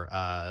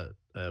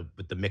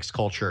with the mixed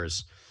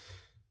cultures.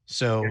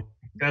 So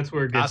that's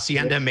where it gets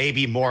Hacienda may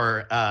be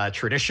more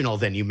traditional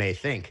than you may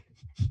think.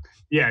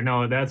 Yeah,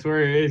 no, that's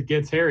where it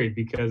gets hairy,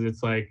 because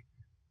it's like,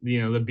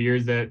 the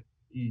beers that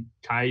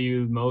tie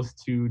you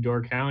most to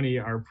Door County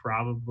are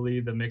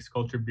probably the mixed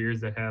culture beers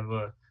that have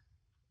a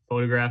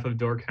photograph of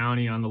Door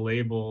County on the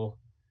label.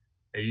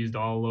 They used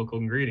all local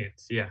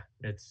ingredients. Yeah,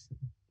 it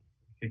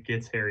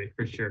gets hairy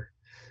for sure.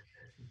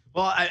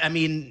 Well, I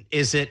mean,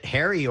 is it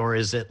hairy or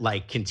is it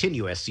like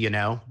continuous?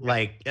 Yeah.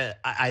 Like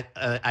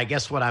I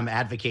guess what I'm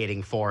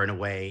advocating for in a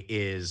way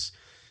is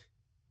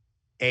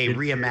a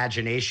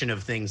reimagination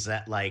of things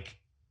that like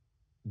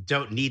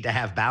don't need to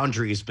have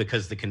boundaries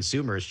because the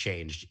consumer's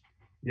changed.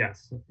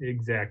 Yes,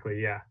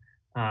 exactly. Yeah.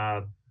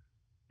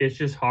 It's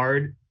just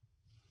hard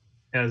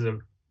as a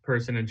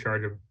person in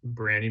charge of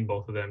branding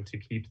both of them to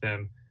keep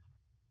them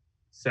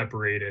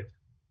separated.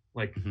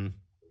 Like,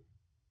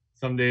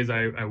 some days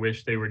I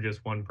wish they were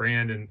just one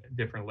brand and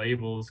different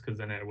labels, because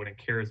then I wouldn't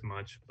care as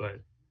much. But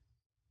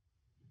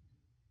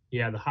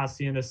yeah, the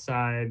Hacienda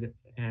side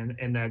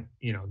and that,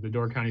 the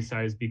Door County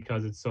side is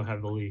because it's so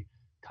heavily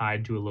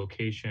tied to a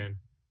location,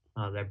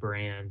 that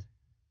brand.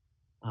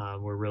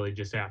 We're really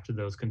just after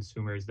those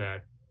consumers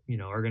that,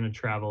 are going to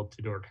travel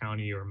to Door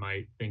County or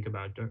might think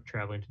about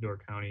traveling to Door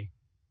County.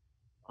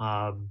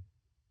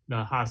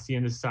 The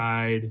Hacienda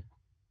side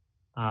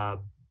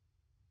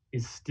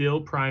is still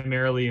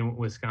primarily in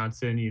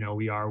Wisconsin.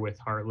 We are with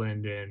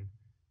Heartland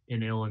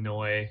in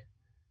Illinois,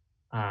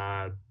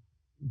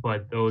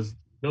 but those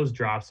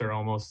drops are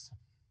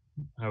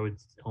I would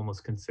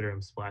almost consider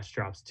them splash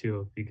drops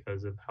too,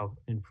 because of how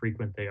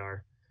infrequent they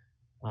are.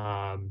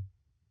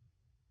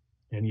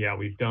 And yeah,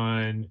 we've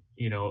done,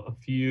 a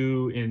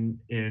few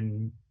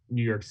in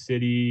New York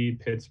City,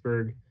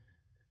 Pittsburgh.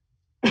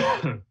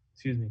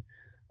 Excuse me.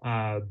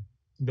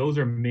 Those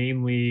are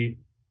mainly,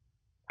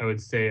 I would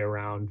say,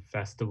 around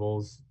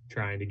festivals,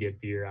 trying to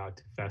get beer out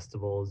to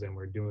festivals, and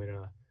we're doing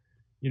a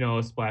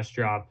splash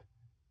drop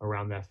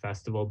around that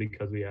festival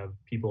because we have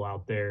people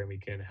out there and we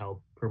can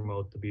help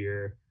promote the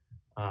beer,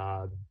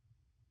 and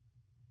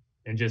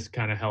just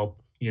kind of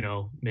help,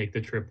 make the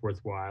trip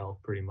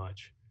worthwhile, pretty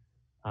much.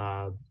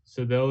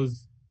 So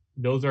those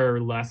are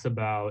less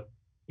about,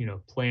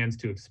 plans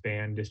to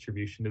expand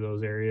distribution to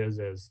those areas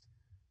as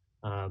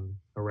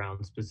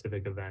around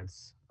specific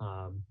events.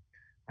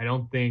 I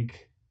don't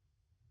think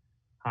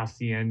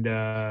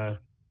Hacienda,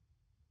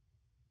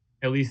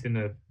 at least in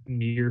the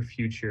near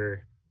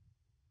future,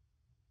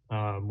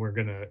 we're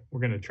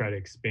gonna try to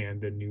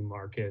expand to new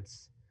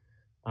markets.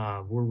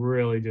 We're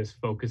really just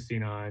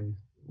focusing on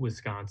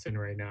Wisconsin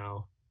right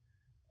now.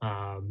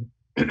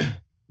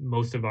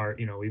 Most of our,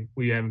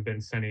 we haven't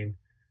been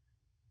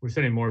we're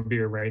sending more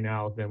beer right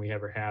now than we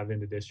ever have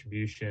into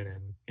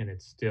distribution, and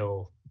it's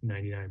still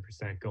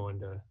 99% going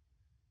to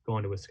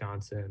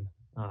Wisconsin.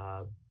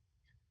 We're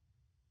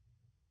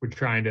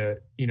trying to,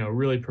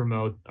 really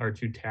promote our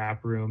 2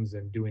 tap rooms,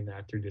 and doing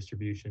that through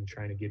distribution,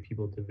 trying to get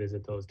people to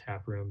visit those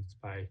tap rooms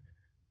by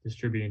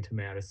distributing to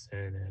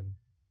Madison and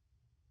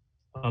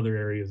other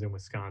areas in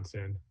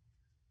Wisconsin.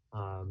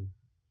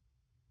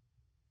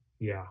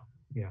 Yeah.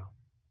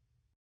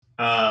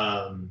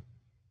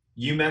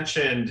 You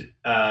mentioned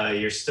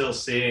you're still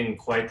seeing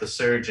quite the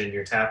surge in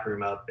your tap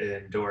room up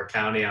in Door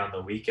County on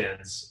the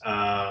weekends.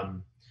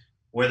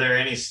 Were there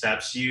any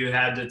steps you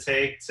had to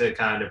take to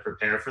kind of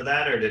prepare for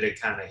that, or did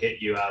it kind of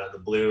hit you out of the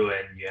blue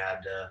and you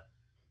had to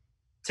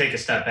take a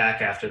step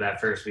back after that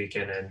first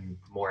weekend and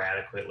more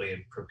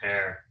adequately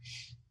prepare?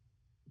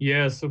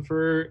 Yeah, so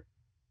for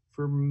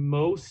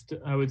most,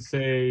 I would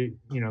say,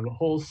 the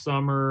whole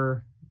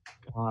summer,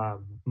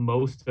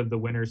 most of the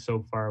winter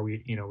so far, we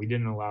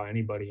didn't allow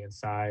anybody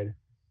inside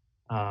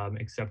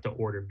except to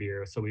order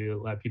beer. So we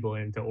let people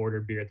in to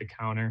order beer at the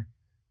counter,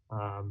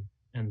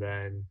 and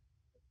then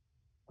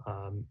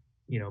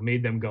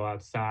made them go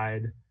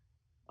outside.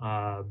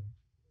 Uh,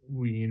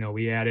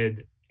 we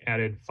added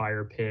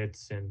fire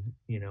pits, and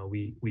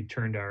we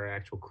turned our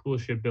actual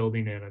coolship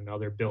building and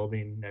another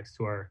building next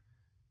to our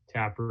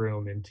tap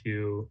room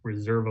into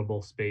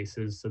reservable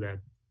spaces so that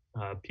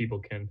people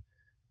can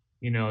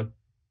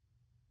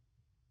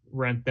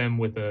rent them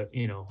with a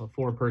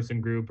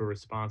 4-person group, a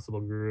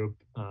responsible group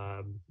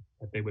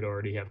that they would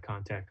already have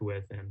contact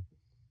with, and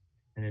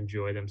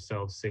enjoy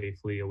themselves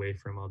safely away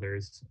from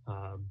others.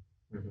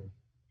 Mhm.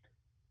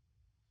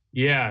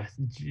 Yeah,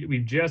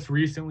 we've just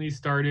recently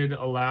started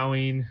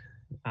allowing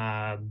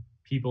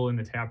people in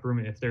the tap room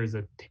if there's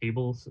a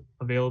tables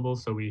available.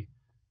 So we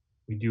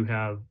do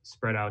have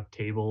spread out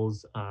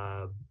tables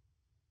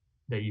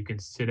that you can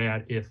sit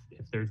at if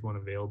there's one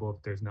available.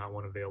 If there's not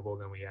one available,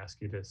 then we ask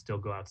you to still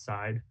go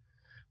outside.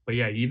 But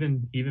yeah,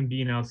 even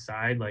being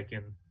outside like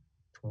in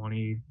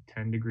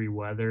 10-degree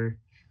weather,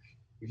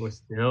 people are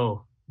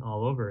still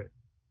all over it.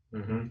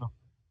 Mhm.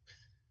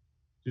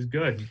 Which is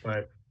good,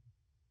 but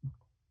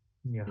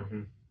yeah.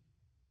 Mhm.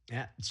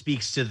 Yeah, it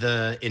speaks to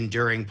the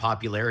enduring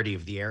popularity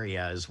of the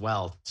area as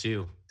well,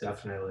 too.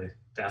 Definitely.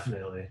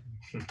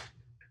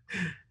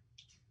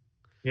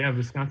 Yeah,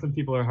 Wisconsin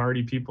people are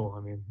hardy people.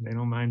 I mean, they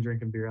don't mind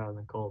drinking beer out in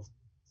the cold.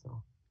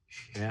 So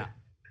Yeah.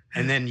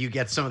 And then you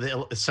get some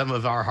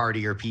of our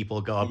hardier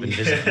people go up and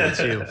visit you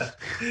too.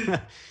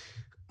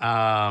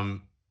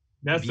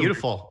 that's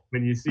Beautiful.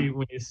 When you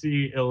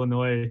see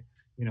Illinois,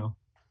 when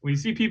you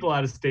see people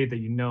out of state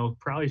that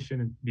probably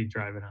shouldn't be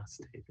driving out of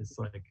state, it's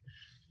like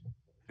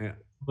a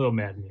little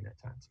maddening at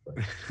times.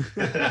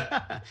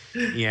 But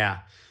yeah.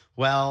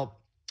 Well,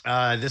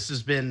 this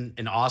has been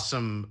an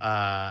awesome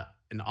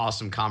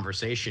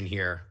conversation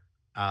here.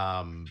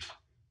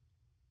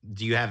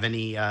 Do you have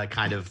any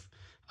kind of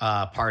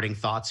parting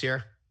thoughts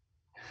here?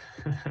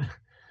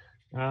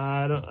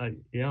 I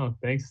don't.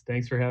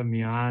 Thanks for having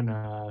me on.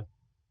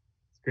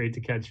 It's great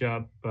to catch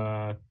up.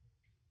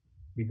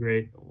 Be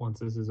great once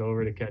this is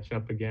over to catch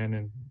up again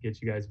and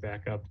get you guys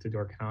back up to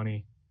Door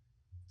County.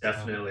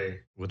 Definitely.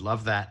 Would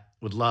love that.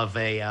 Would love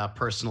a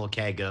personal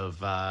keg of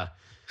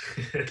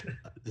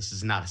this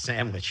is not a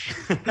sandwich.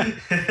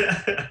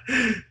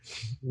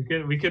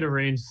 We could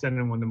arrange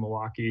sending one to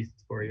Milwaukee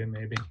for you,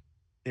 maybe.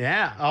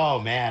 Yeah. Oh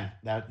man,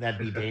 that'd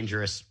be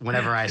dangerous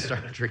whenever I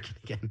start drinking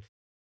again.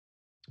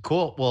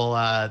 Cool.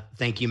 Well,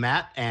 thank you,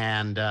 Matt,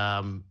 and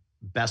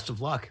best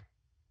of luck.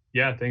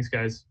 Yeah. Thanks,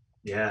 guys.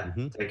 Yeah.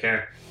 Take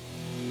care.